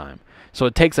first time. So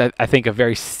it takes, I think, a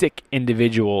very sick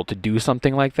individual to do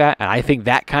something like that, and I think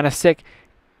that kind of sick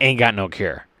ain't got no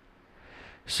cure.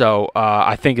 So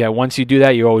I think that once you do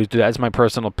that, you always do that. That's my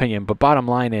personal opinion. But bottom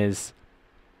line is,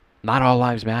 not all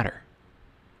lives matter.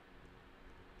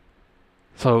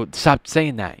 So stop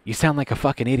saying that. You sound like a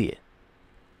fucking idiot.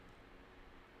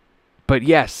 But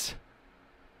yes,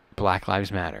 Black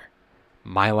Lives Matter.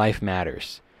 My life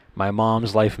matters. My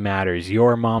mom's life matters.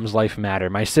 Your mom's life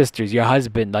matters. My sister's, your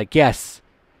husband. Like, yes,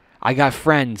 I got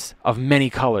friends of many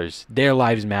colors. Their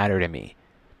lives matter to me.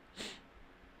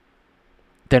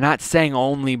 They're not saying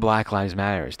only Black Lives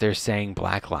Matters. They're saying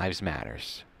Black Lives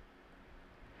Matters.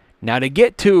 Now, to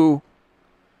get to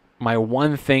my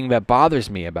one thing that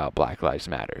bothers me about Black Lives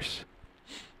Matters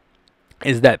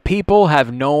is that people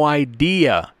have no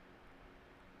idea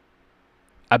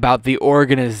about the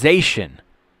organization.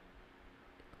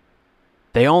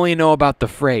 They only know about the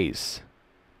phrase.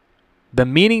 The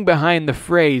meaning behind the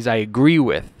phrase I agree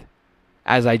with,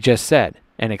 as I just said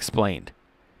and explained.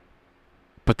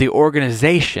 But the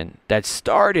organization that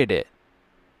started it,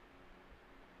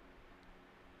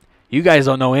 you guys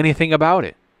don't know anything about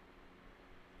it.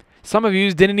 Some of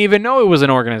you didn't even know it was an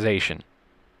organization.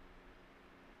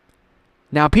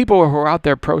 Now, people who are out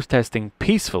there protesting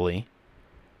peacefully,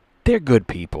 they're good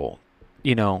people.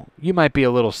 You know, you might be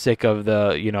a little sick of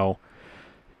the,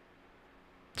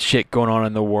 shit going on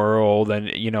in the world, and,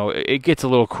 it gets a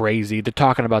little crazy. They're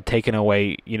talking about taking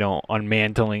away,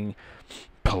 unmantling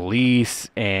police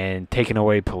and taking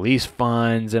away police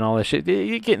funds and all this shit.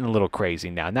 You're getting a little crazy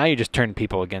now. Now you're just turning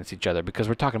people against each other because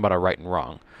we're talking about a right and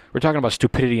wrong. We're talking about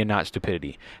stupidity and not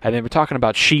stupidity. And then we're talking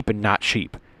about sheep and not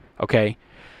sheep. Okay?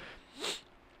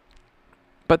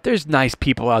 But there's nice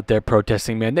people out there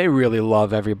protesting, man. They really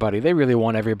love everybody. They really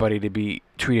want everybody to be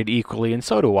treated equally, and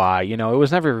so do I. It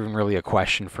was never even really a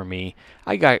question for me.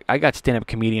 I got stand-up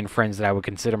comedian friends that I would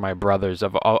consider my brothers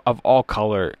of all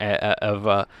color.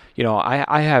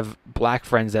 I have black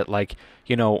friends that, like,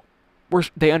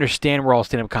 they understand we're all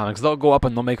stand-up comics. They'll go up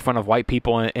and they'll make fun of white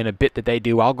people in a bit that they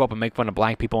do. I'll go up and make fun of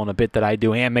black people in a bit that I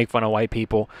do, and make fun of white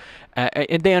people.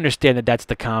 And they understand that that's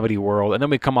the comedy world. And then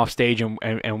we come off stage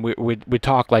and we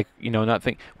talk like,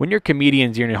 nothing. When you're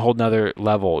comedians, you're in a whole nother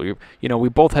level. We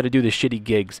both had to do the shitty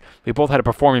gigs. We both had to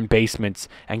perform in basements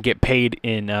and get paid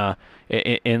in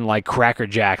like Cracker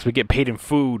Jacks. We get paid in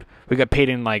food. We got paid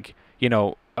in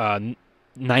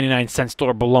 99-cent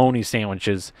store bologna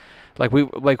sandwiches.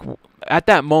 At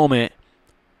that moment,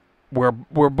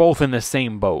 we're both in the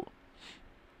same boat.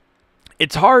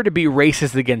 It's hard to be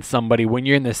racist against somebody when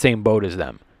you're in the same boat as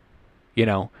them.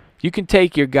 You can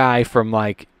take your guy from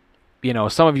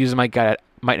some of you might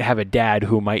have a dad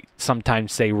who might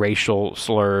sometimes say racial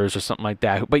slurs or something like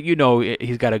that, but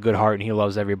he's got a good heart and he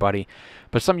loves everybody.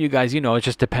 But some of you guys, it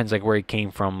just depends where he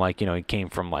came from. He came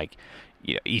from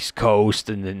East Coast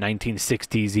in the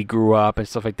 1960s. He grew up and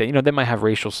stuff like that. They might have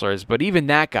racial slurs, but even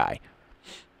that guy,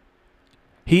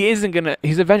 he's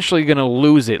eventually gonna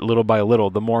lose it little by little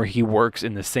the more he works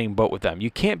in the same boat with them. You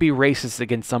can't be racist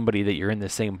against somebody that you're in the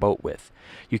same boat with.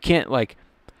 You can't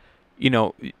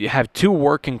you have two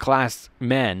working class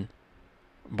men,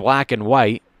 black and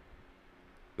white,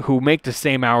 who make the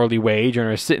same hourly wage and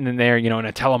are sitting in there, in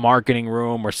a telemarketing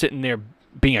room, or sitting there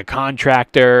being a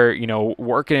contractor,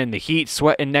 working in the heat,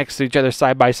 sweating next to each other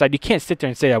side by side. You can't sit there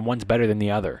and say that one's better than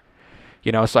the other.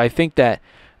 So I think that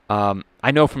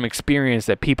I know from experience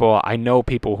that people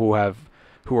who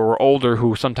are older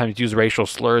who sometimes use racial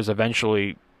slurs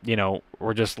eventually,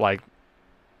 were just like,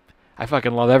 I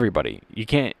fucking love everybody.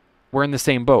 We're in the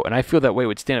same boat. And I feel that way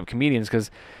with stand-up comedians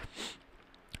because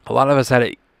a lot of us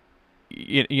had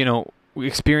we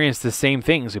experienced the same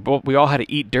things. We all had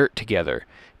to eat dirt together.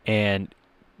 And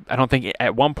I don't think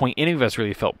at one point any of us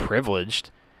really felt privileged,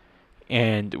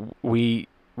 and we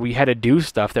had to do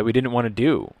stuff that we didn't want to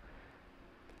do.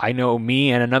 I know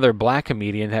me and another black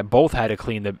comedian that both had to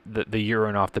clean the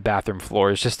urine off the bathroom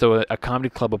floors just so a comedy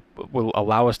club will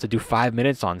allow us to do 5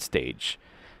 minutes on stage.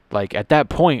 At that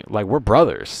point, we're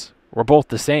brothers. We're both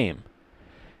the same.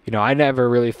 I never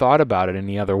really thought about it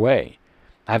any other way.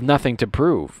 I have nothing to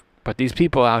prove. But these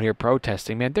people out here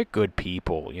protesting, man, they're good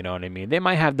people, you know what I mean? They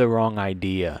might have the wrong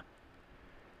idea.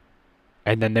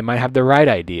 And then they might have the right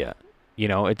idea.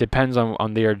 It depends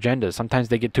on their agenda. Sometimes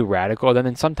they get too radical, and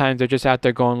then sometimes they're just out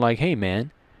there going hey,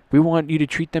 man, we want you to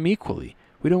treat them equally.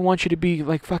 We don't want you to be,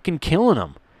 fucking killing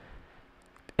them.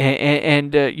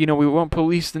 And we want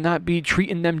police to not be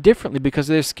treating them differently because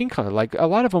of their skin color. A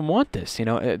lot of them want this,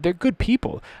 they're good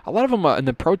people. A lot of them in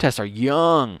the protests are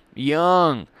young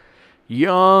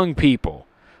people.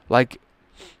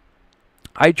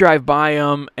 I drive by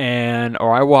them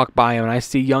or I walk by them and I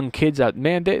see young kids out.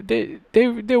 Man,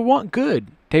 they want good.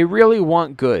 They really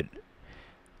want good.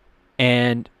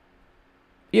 And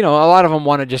a lot of them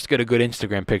want to just get a good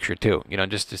Instagram picture too.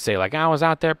 Just to say I was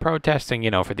out there protesting,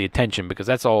 for the attention, because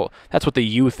that's what the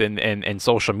youth and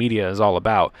social media is all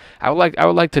about. I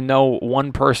would like to know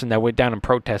one person that went down and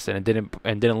protested and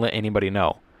didn't let anybody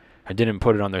know, or didn't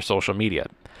put it on their social media.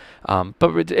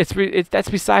 But that's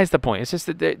besides the point. It's just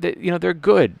that they're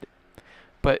good,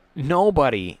 but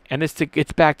nobody, and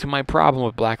it's back to my problem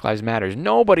with Black Lives Matter.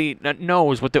 Nobody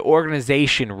knows what the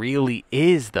organization really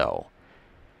is, though.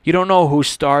 You don't know who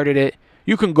started it.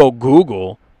 You can go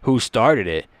Google who started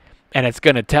it, and it's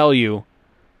gonna tell you,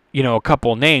 a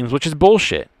couple names, which is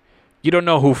bullshit. You don't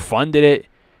know who funded it.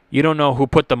 You don't know who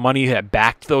put the money that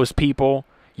backed those people.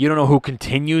 You don't know who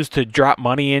continues to drop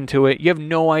money into it. You have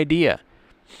no idea.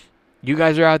 You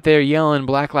guys are out there yelling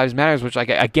Black Lives Matter, which,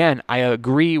 again, I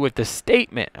agree with the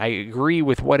statement. I agree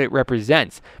with what it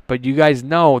represents. But you guys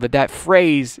know that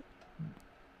phrase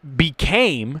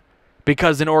became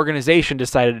because an organization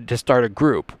decided to start a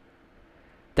group.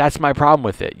 That's my problem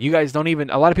with it. You guys a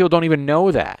lot of people don't even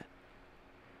know that.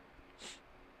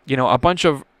 A bunch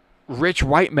of rich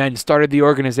white men started the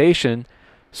organization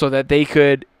so that they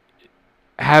could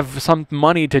have some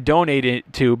money to donate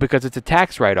it to because it's a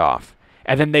tax write-off.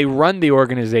 And then they run the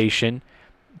organization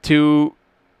to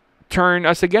turn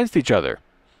us against each other.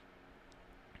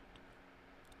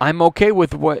 I'm okay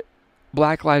with what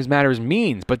Black Lives Matter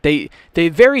means, but they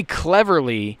very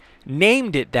cleverly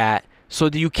named it that so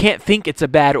that you can't think it's a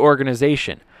bad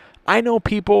organization. I know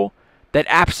people that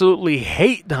absolutely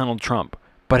hate Donald Trump,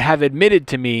 but have admitted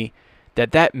to me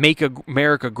that Make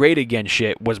America Great Again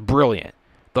shit was brilliant.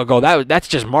 They'll go, that's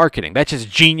just marketing. That's just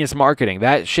genius marketing.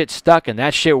 That shit stuck and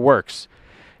that shit works.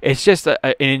 It's just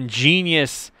an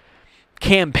ingenious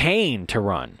campaign to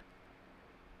run.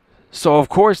 So, of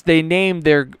course, they named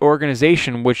their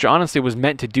organization, which honestly was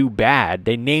meant to do bad.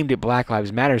 They named it Black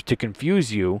Lives Matter to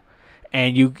confuse you,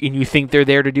 and you think they're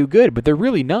there to do good, but they're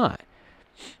really not.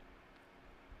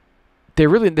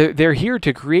 They're here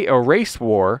to create a race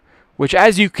war, which,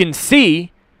 as you can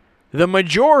see, the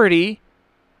majority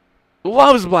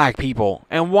loves black people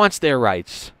and wants their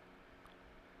rights.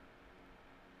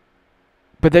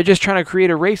 But they're just trying to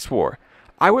create a race war.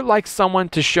 I would like someone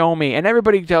to show me, and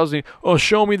everybody tells me, oh,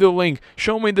 show me the link,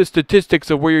 show me the statistics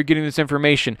of where you're getting this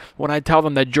information. When I tell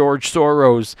them that George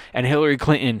Soros and Hillary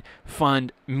Clinton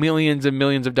fund millions and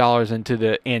millions of dollars into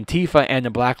the Antifa and the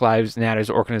Black Lives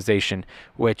Matter organization,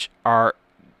 which are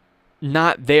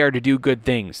not there to do good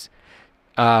things.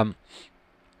 But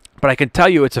I can tell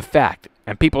you it's a fact.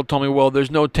 And people told me, well, there's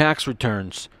no tax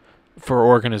returns for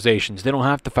organizations. They don't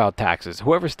have to file taxes.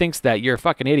 Whoever thinks that, you're a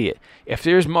fucking idiot. If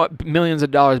there's millions of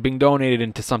dollars being donated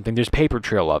into something, there's paper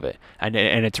trail of it, and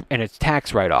it's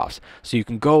tax write-offs. So you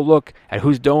can go look at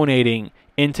who's donating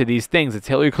into these things. It's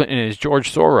Hillary Clinton and it's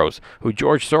George Soros. Who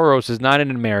George Soros is not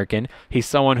an American. He's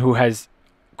someone who has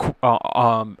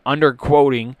under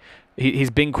quoting.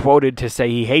 He's been quoted to say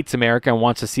he hates America and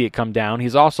wants to see it come down.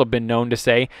 He's also been known to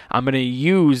say, I'm going to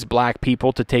use black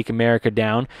people to take America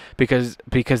down because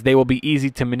they will be easy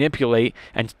to manipulate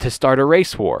and to start a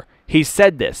race war. He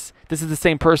said this. This is the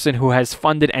same person who has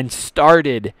funded and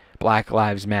started Black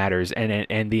Lives Matters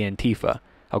and the Antifa.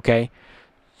 Okay?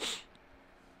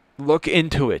 Look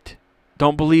into it.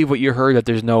 Don't believe what you heard that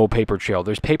there's no paper trail.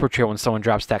 There's paper trail when someone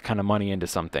drops that kind of money into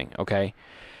something. Okay?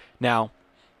 Now,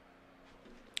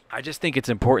 I just think it's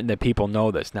important that people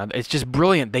know this. Now, it's just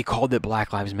brilliant. They called it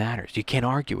Black Lives Matters. You can't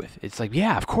argue with it. It's like,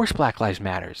 yeah, of course Black Lives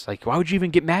Matters. Like, why would you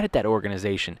even get mad at that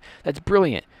organization? That's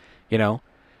brilliant, you know?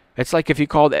 It's like if you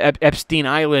called Epstein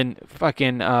Island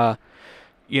fucking,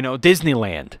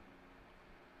 Disneyland.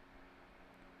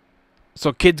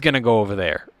 So kids going to go over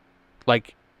there.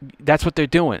 Like, that's what they're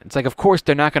doing. It's like, of course,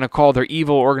 they're not going to call their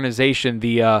evil organization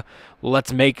the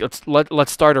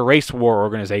let's start a race war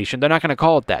organization. They're not going to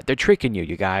call it that. They're tricking you,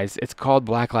 you guys. It's called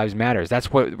Black Lives Matters.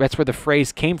 That's where the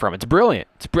phrase came from. It's brilliant.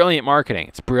 It's brilliant marketing.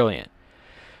 It's brilliant.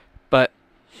 But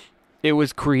it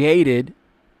was created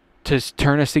to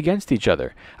turn us against each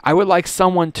other. I would like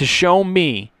someone to show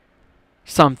me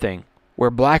something where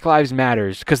Black Lives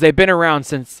Matters, because they've been around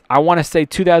since, I want to say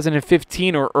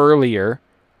 2015 or earlier.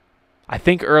 I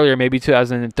think earlier, maybe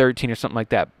 2013 or something like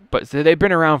that. But they've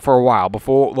been around for a while,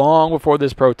 long before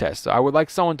this protest. So I would like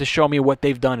someone to show me what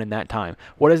they've done in that time.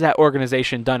 What has that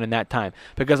organization done in that time?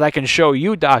 Because I can show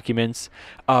you documents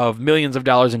of millions of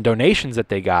dollars in donations that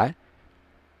they got.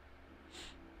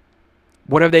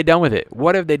 What have they done with it?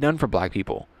 What have they done for black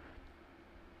people?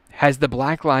 Has the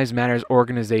Black Lives Matter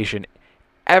organization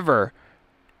ever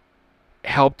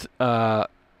helped them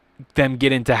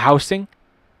get into housing?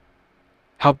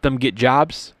 Help them get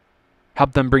jobs?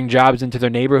 Help them bring jobs into their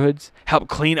neighborhoods? Help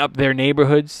clean up their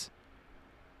neighborhoods?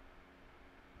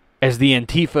 As the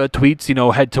Antifa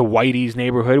tweets, head to Whitey's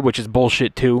neighborhood, which is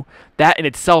bullshit too. That in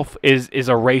itself is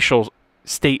a racial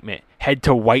statement. Head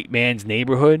to white man's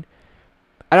neighborhood.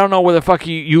 I don't know where the fuck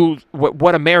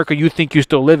what America you think you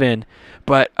still live in,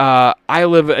 but I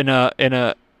live in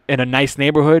a nice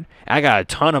neighborhood. And I got a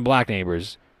ton of black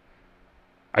neighbors.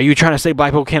 Are you trying to say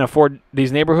black people can't afford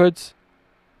these neighborhoods?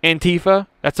 Antifa?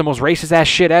 That's the most racist ass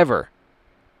shit ever.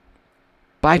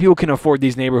 Black people can afford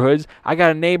these neighborhoods. I got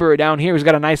a neighbor down here who's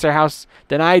got a nicer house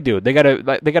than I do. They got a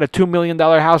 $2 million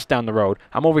house down the road.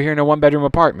 I'm over here in a 1-bedroom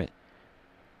apartment.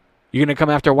 You're gonna come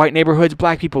after white neighborhoods?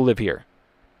 Black people live here.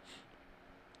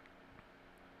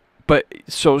 But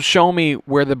so show me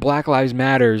where the Black Lives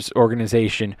Matters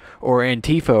organization or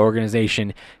Antifa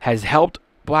organization has helped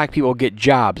black people get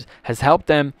jobs, has helped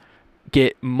them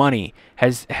get money,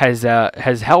 has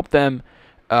helped them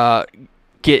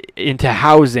get into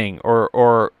housing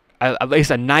or at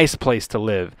least a nice place to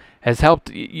live, has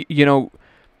helped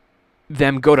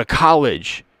them go to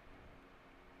college,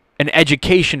 an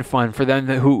education fund for them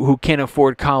who can't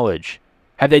afford college.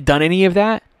 Have they done any of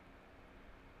that?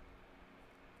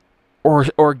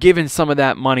 or given some of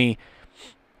that money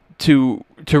to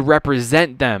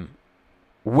represent them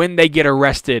when they get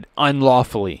arrested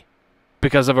unlawfully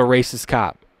because of a racist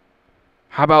cop?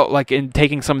 How about like in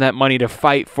taking some of that money to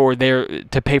pay for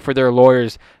their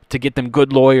lawyers, to get them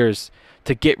good lawyers,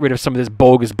 to get rid of some of this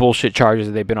bogus bullshit charges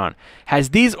that they've been on?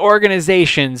 Has these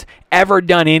organizations ever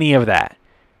done any of that?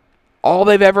 All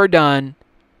they've ever done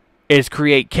is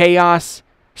create chaos,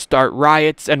 start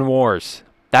riots and wars.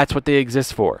 That's what they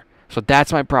exist for. So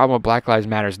that's my problem with Black Lives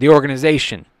Matter. The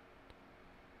organization.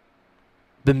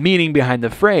 The meaning behind the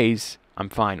phrase, I'm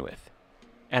fine with.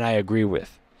 And I agree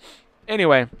with.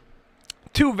 Anyway,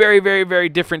 two very, very, very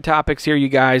different topics here, you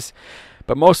guys.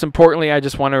 But most importantly, I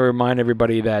just want to remind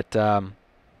everybody that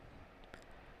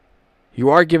you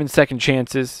are given second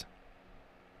chances.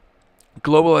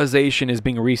 Globalization is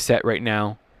being reset right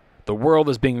now. The world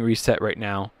is being reset right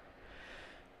now.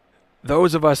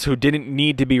 Those of us who didn't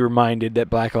need to be reminded that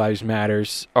Black Lives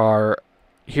Matters are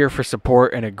here for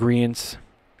support and agreeance,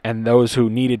 and those who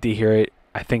needed to hear it,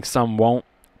 I think some won't,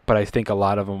 but I think a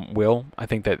lot of them will. I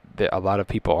think that a lot of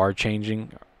people are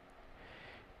changing.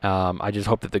 I just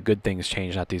hope that the good things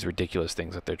change, not these ridiculous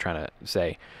things that they're trying to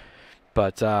say.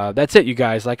 But that's it, you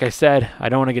guys. Like I said, I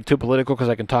don't want to get too political because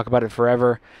I can talk about it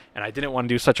forever, and I didn't want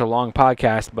to do such a long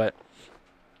podcast, but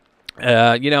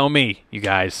you know me, you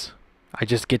guys. I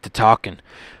just get to talking.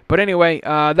 But anyway,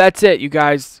 that's it, you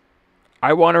guys.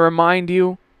 I want to remind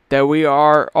you that we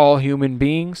are all human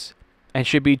beings and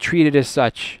should be treated as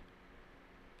such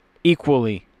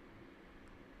equally.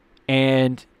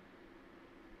 And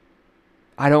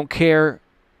I don't care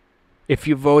if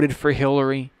you voted for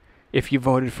Hillary, if you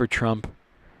voted for Trump.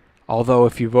 Although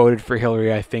if you voted for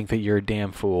Hillary, I think that you're a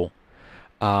damn fool.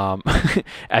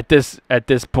 At this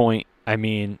point, I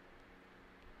mean,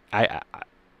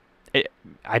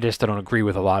 I just don't agree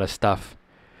with a lot of stuff.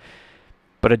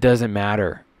 But it doesn't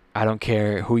matter. I don't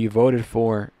care who you voted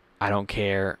for. I don't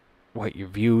care what your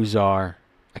views are.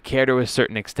 I care to a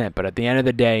certain extent. But at the end of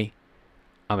the day,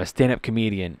 I'm a stand-up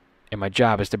comedian, and my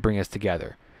job is to bring us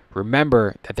together.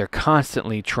 Remember that they're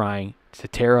constantly trying to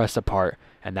tear us apart,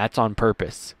 and that's on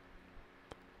purpose.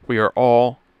 We are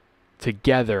all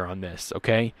together on this,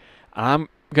 okay? I'm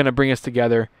going to bring us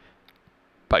together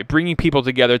by bringing people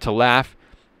together to laugh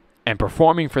and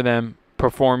performing for them,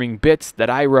 performing bits that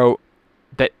I wrote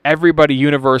that everybody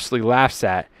universally laughs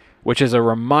at, which is a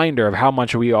reminder of how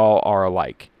much we all are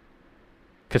alike.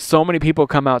 Because so many people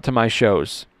come out to my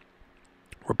shows.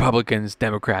 Republicans,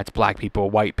 Democrats, black people,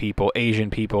 white people, Asian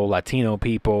people, Latino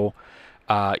people,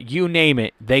 you name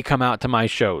it, they come out to my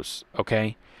shows,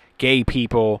 okay? Gay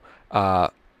people,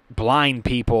 blind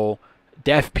people,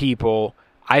 deaf people.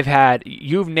 I've had,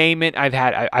 you name it, I've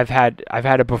had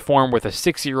to perform with a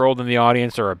 6-year-old in the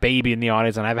audience or a baby in the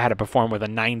audience, and I've had to perform with a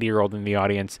 90-year-old in the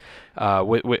audience,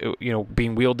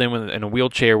 being wheeled in a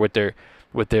wheelchair with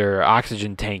their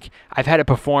oxygen tank. I've had to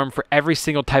perform for every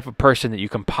single type of person that you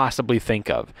can possibly think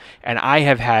of. And I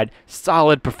have had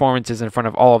solid performances in front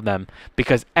of all of them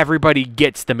because everybody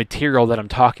gets the material that I'm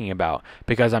talking about,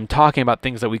 because I'm talking about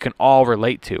things that we can all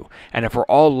relate to. And if we're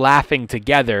all laughing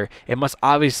together, it must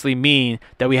obviously mean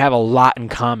that we have a lot in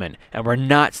common and we're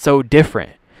not so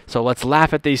different. So let's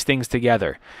laugh at these things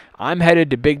together. I'm headed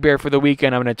to Big Bear for the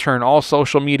weekend. I'm going to turn all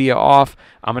social media off.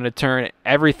 I'm going to turn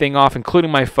everything off,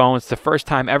 including my phone. It's the first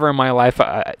time ever in my life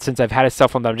since I've had a cell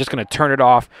phone that I'm just going to turn it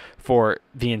off for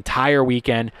the entire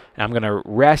weekend. And I'm going to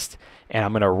rest, and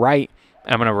I'm going to write,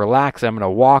 and I'm going to relax, and I'm going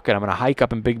to walk, and I'm going to hike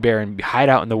up in Big Bear and hide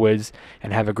out in the woods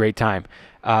and have a great time.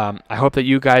 I hope that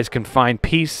you guys can find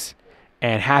peace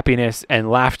and happiness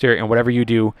and laughter in whatever you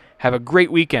do. Have a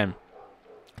great weekend.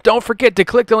 Don't forget to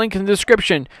click the link in the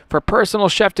description for Personal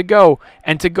Chef to Go,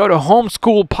 and to go to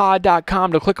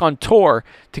homeschoolpod.com to click on tour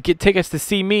to get tickets to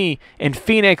see me in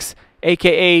Phoenix,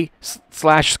 aka /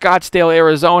 Scottsdale,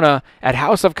 Arizona at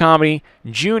House of Comedy,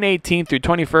 June 18th through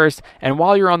 21st. And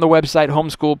while you're on the website,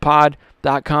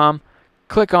 homeschoolpod.com,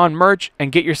 click on merch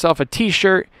and get yourself a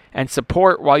t-shirt and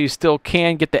support while you still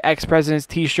can. Get the Ex-President's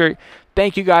t-shirt.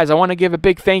 Thank you, guys. I want to give a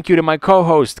big thank you to my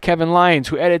co-host, Kevin Lyons,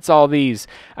 who edits all these.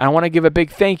 And I want to give a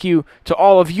big thank you to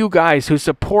all of you guys who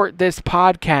support this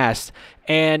podcast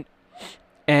and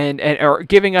are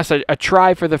giving us a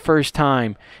try for the first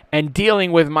time and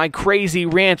dealing with my crazy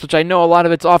rants, which I know a lot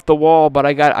of it's off the wall, but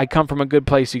I come from a good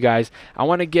place, you guys. I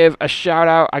want to give a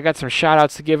shout-out. I got some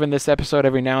shout-outs to give in this episode.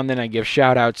 Every now and then I give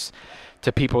shout-outs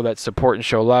to people that support and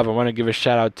show love. I want to give a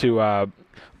shout-out to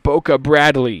Boca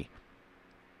Bradley,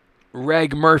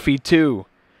 Reg Murphy 2,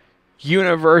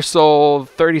 Universal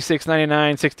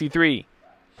 369963.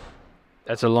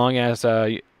 That's a long ass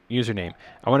username.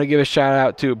 I want to give a shout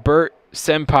out to Bert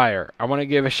Sempire. I want to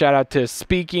give a shout out to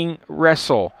Speaking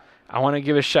Wrestle. I want to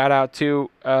give a shout out to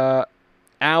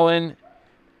Alan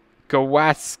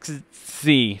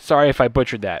Gawatski. Sorry if I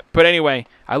butchered that. But anyway,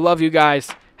 I love you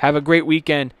guys. Have a great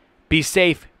weekend. Be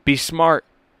safe. Be smart.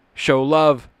 Show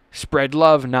love. Spread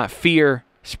love, not fear.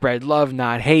 Spread love,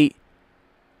 not hate.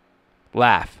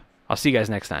 Laugh. I'll see you guys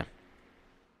next time.